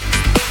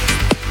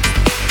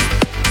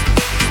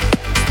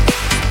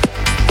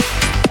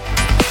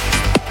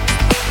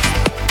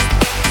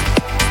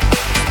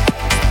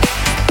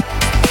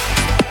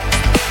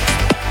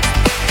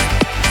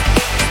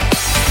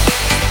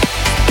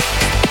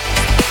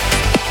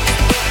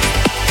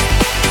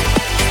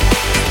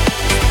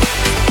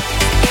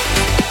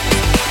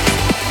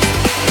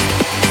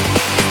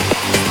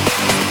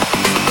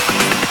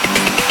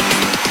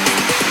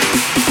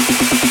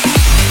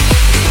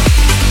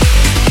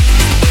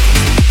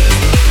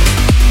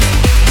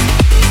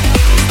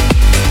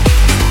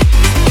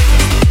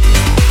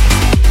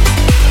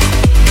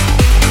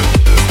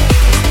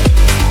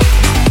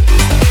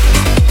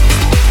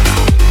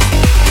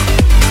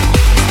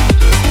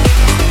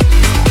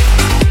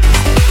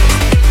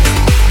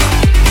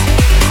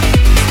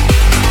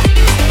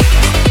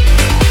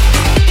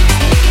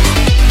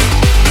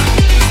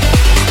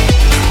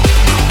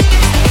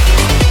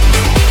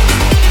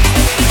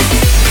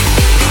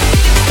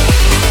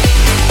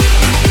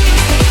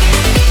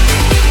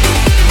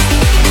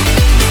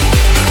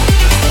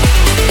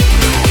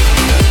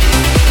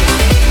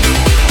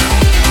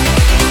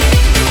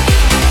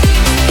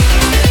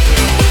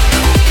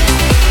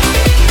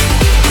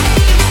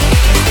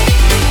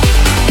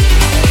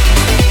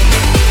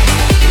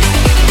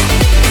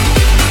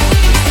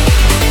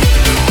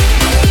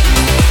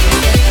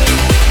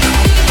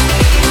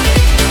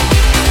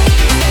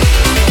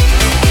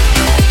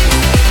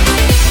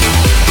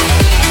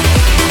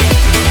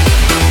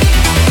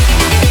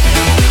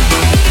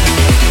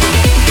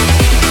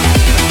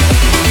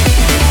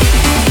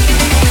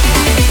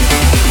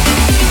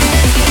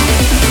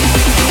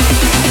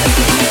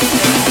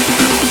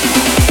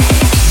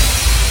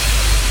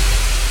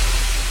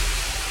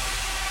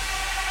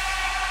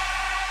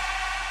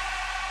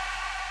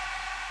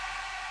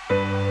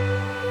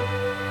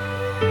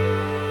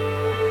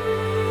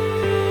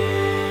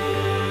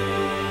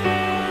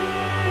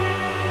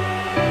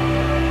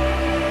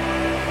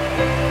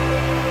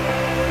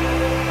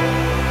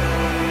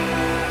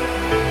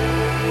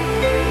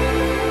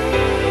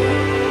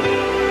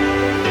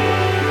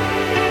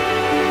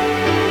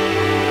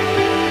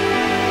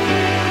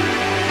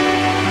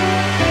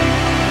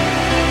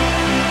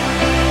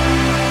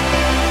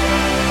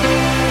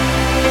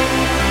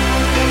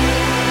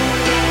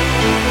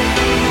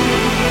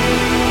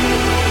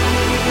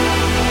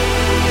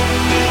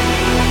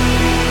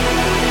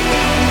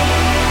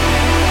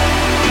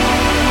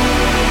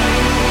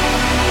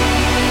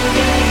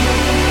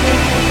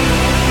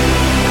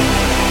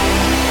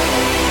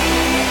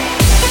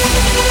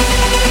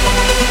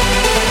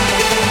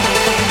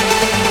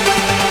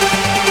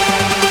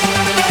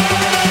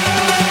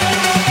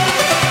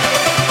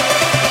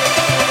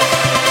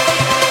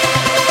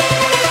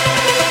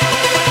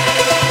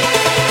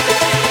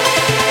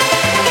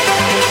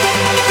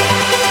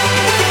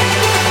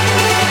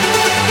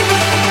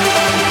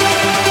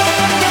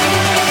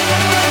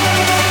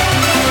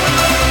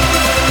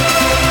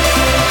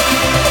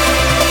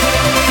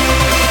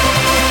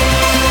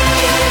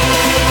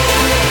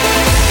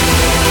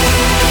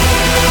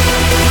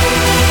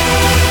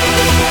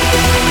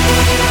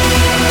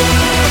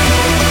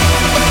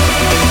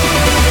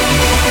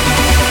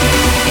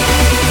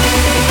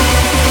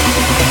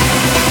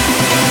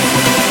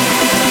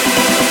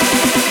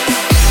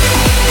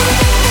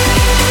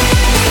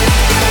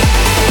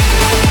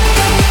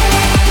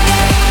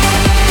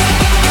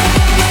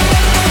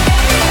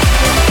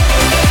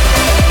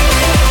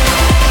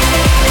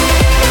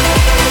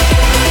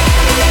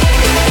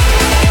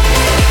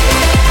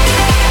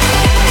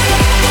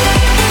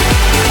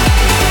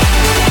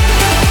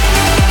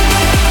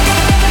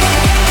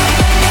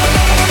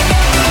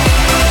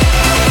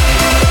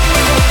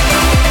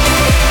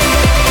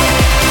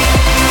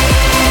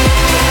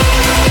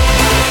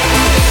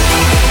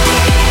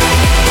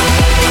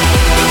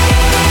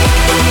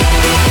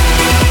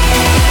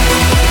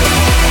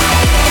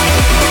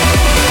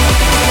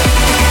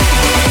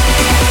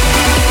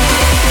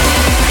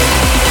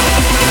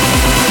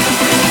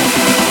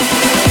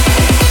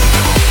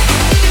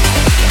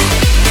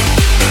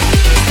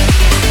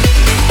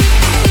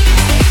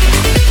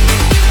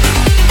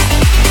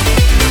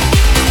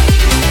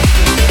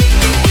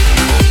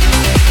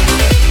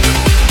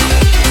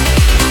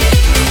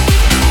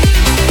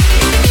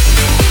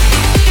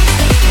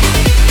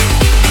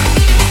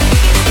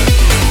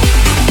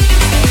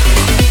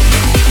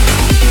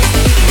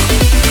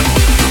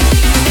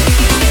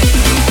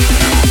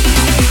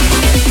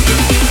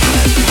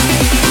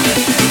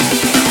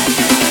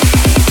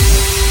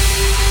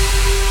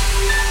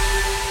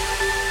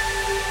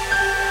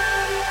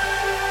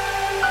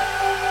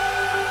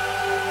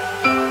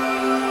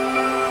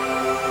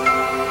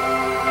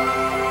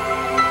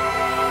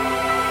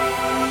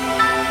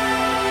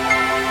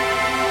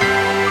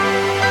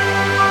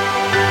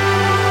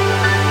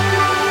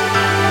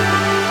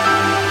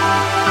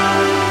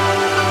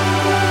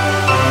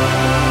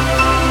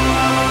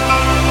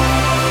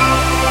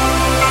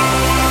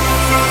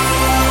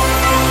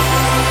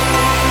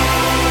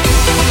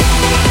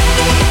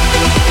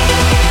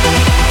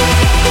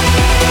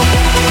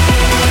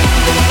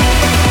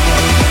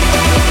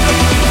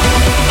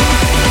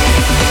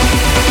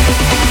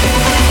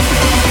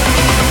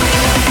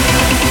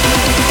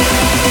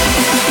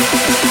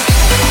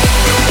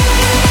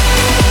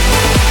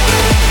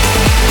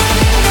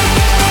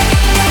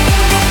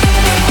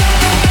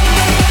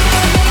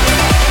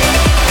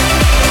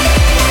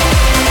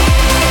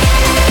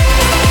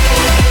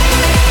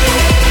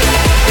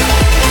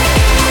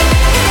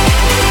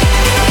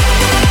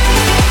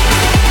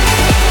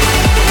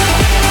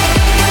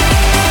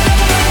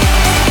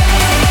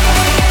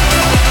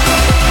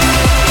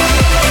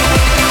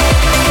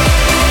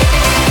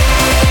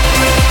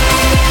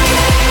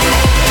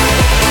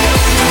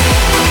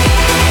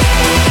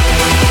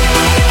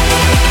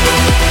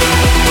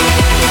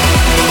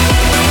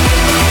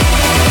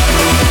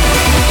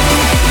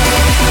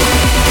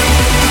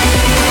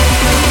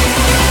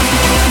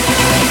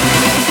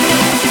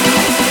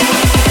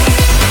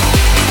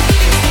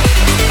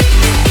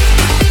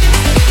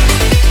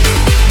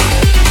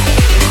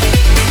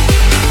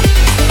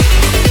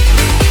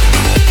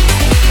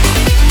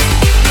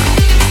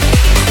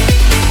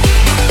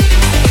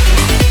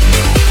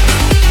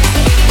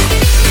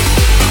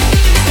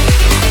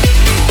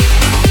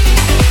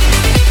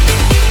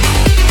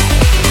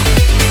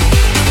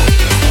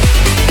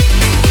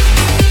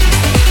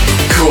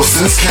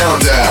 Corsten's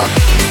Countdown.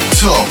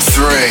 Top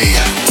 3.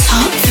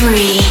 Top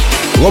 3.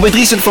 Robin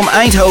Driesen from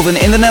Eindhoven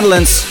in the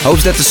Netherlands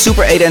hopes that the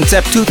Super 8 and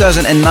Tap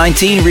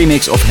 2019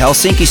 remix of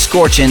Helsinki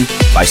Scorchin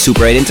by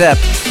Super 8 and Tap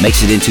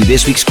makes it into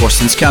this week's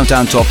Corsten's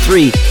Countdown Top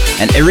 3.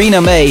 And Irina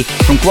May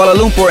from Kuala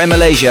Lumpur in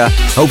Malaysia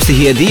hopes to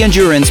hear The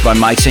Endurance by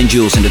Mike St.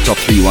 Jules in the top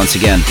 3 once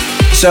again.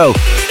 So,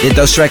 did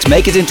those tracks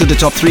make it into the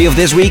top 3 of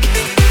this week?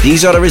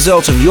 These are the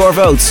results of your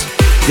votes.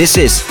 This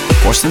is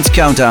Corsten's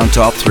Countdown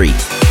Top 3.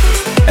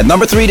 At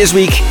number 3 this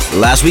week,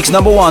 last week's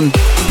number 1,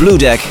 Blue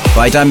Deck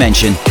by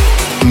Dimension.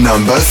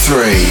 Number 3.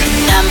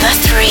 Number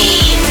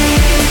 3.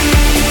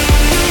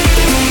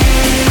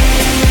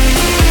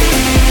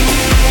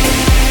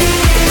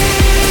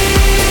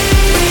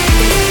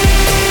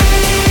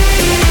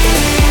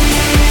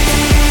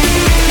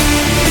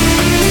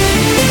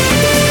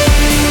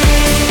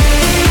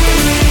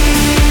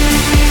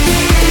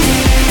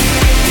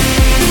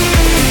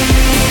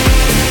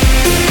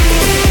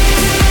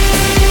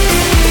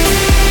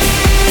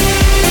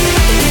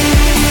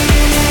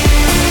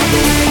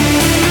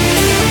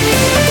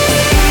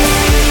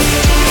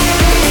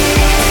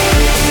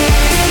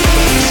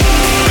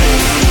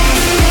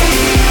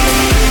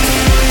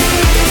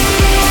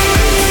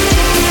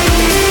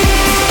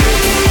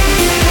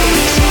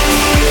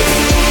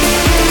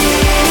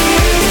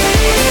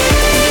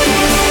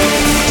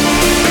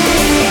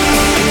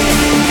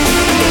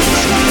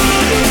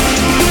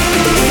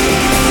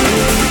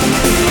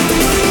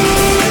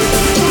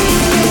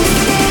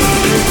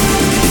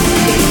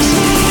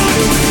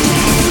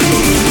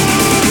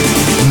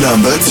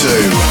 Number 2.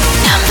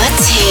 Number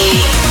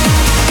 2.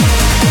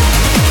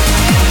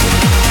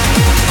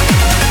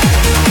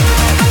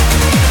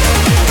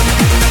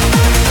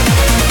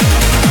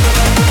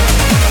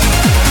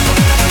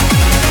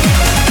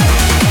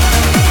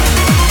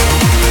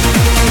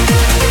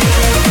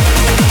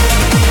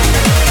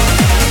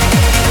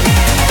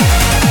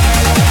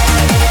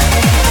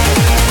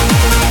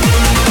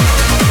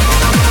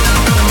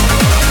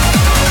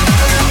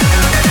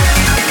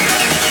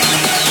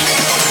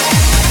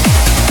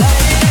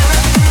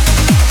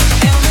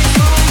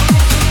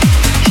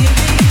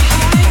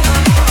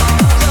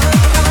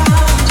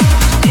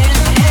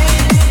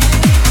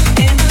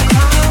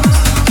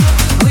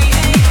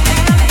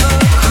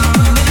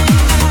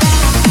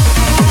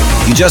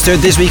 Just heard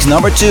this week's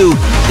number 2.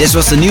 This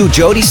was the new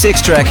Jody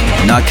 6 track,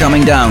 Not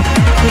Coming Down.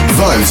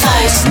 Vote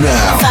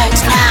now.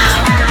 Vote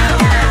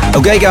now.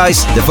 Okay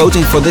guys, the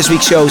voting for this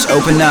week's show is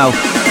open now.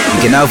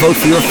 You can now vote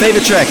for your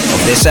favorite track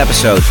of this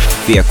episode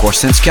via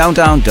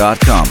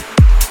corstenscountdown.com.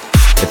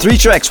 The 3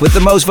 tracks with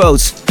the most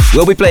votes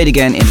will be played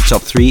again in the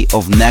top 3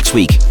 of next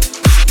week.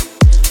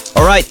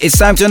 Alright, it's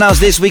time to announce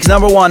this week's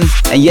number 1.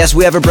 And yes,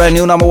 we have a brand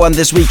new number 1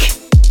 this week.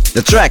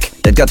 The track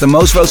that got the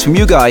most votes from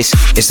you guys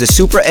is the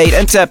Super 8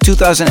 and Tap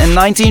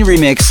 2019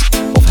 remix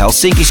of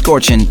Helsinki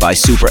Scorchin by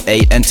Super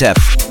 8 and Tap.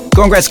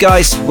 Congrats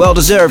guys, well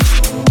deserved.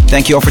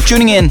 Thank you all for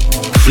tuning in.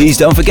 Please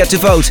don't forget to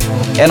vote.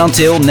 And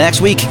until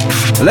next week,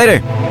 later.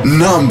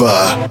 Number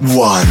 1.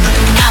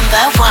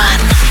 Number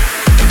 1.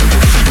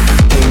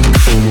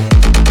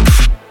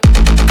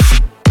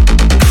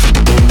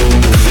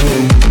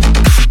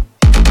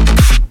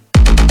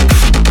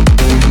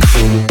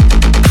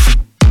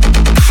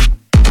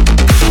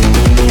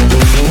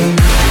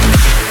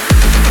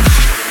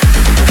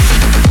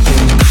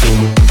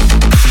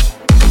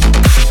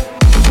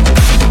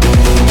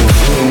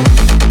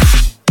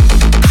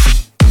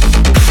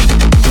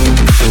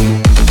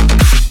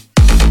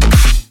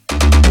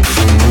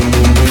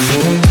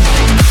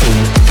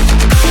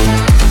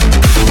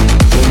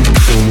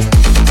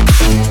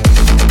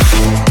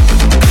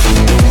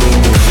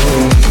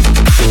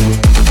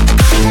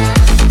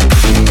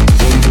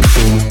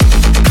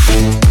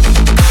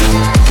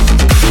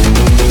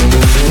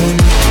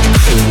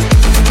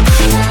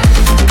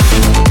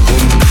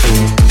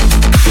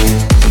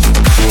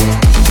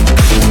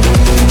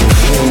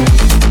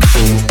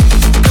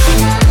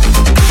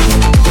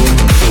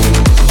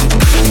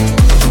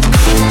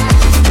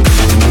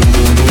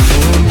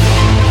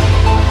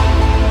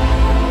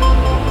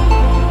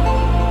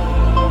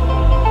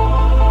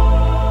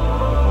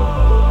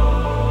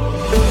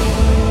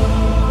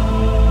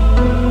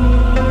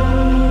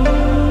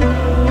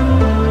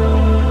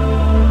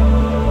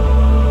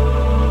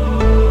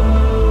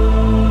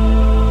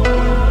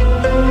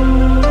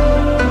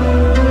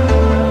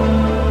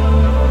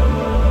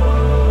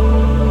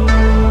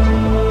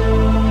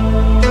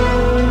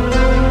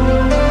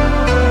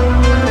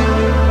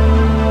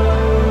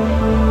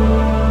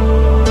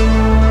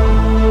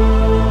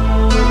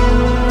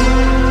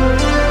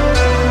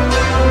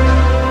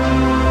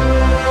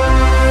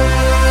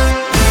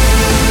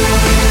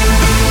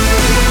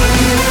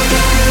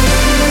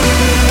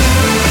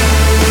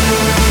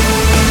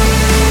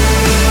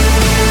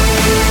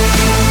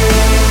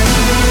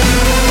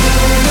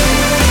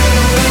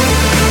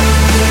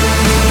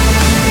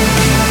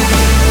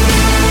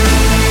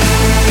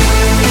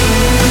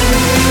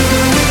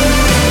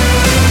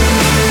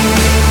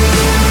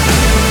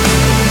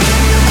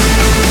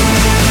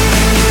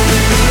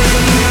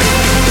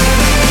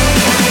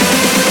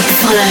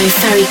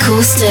 Ferry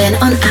Corsten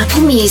on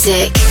Apple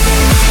Music.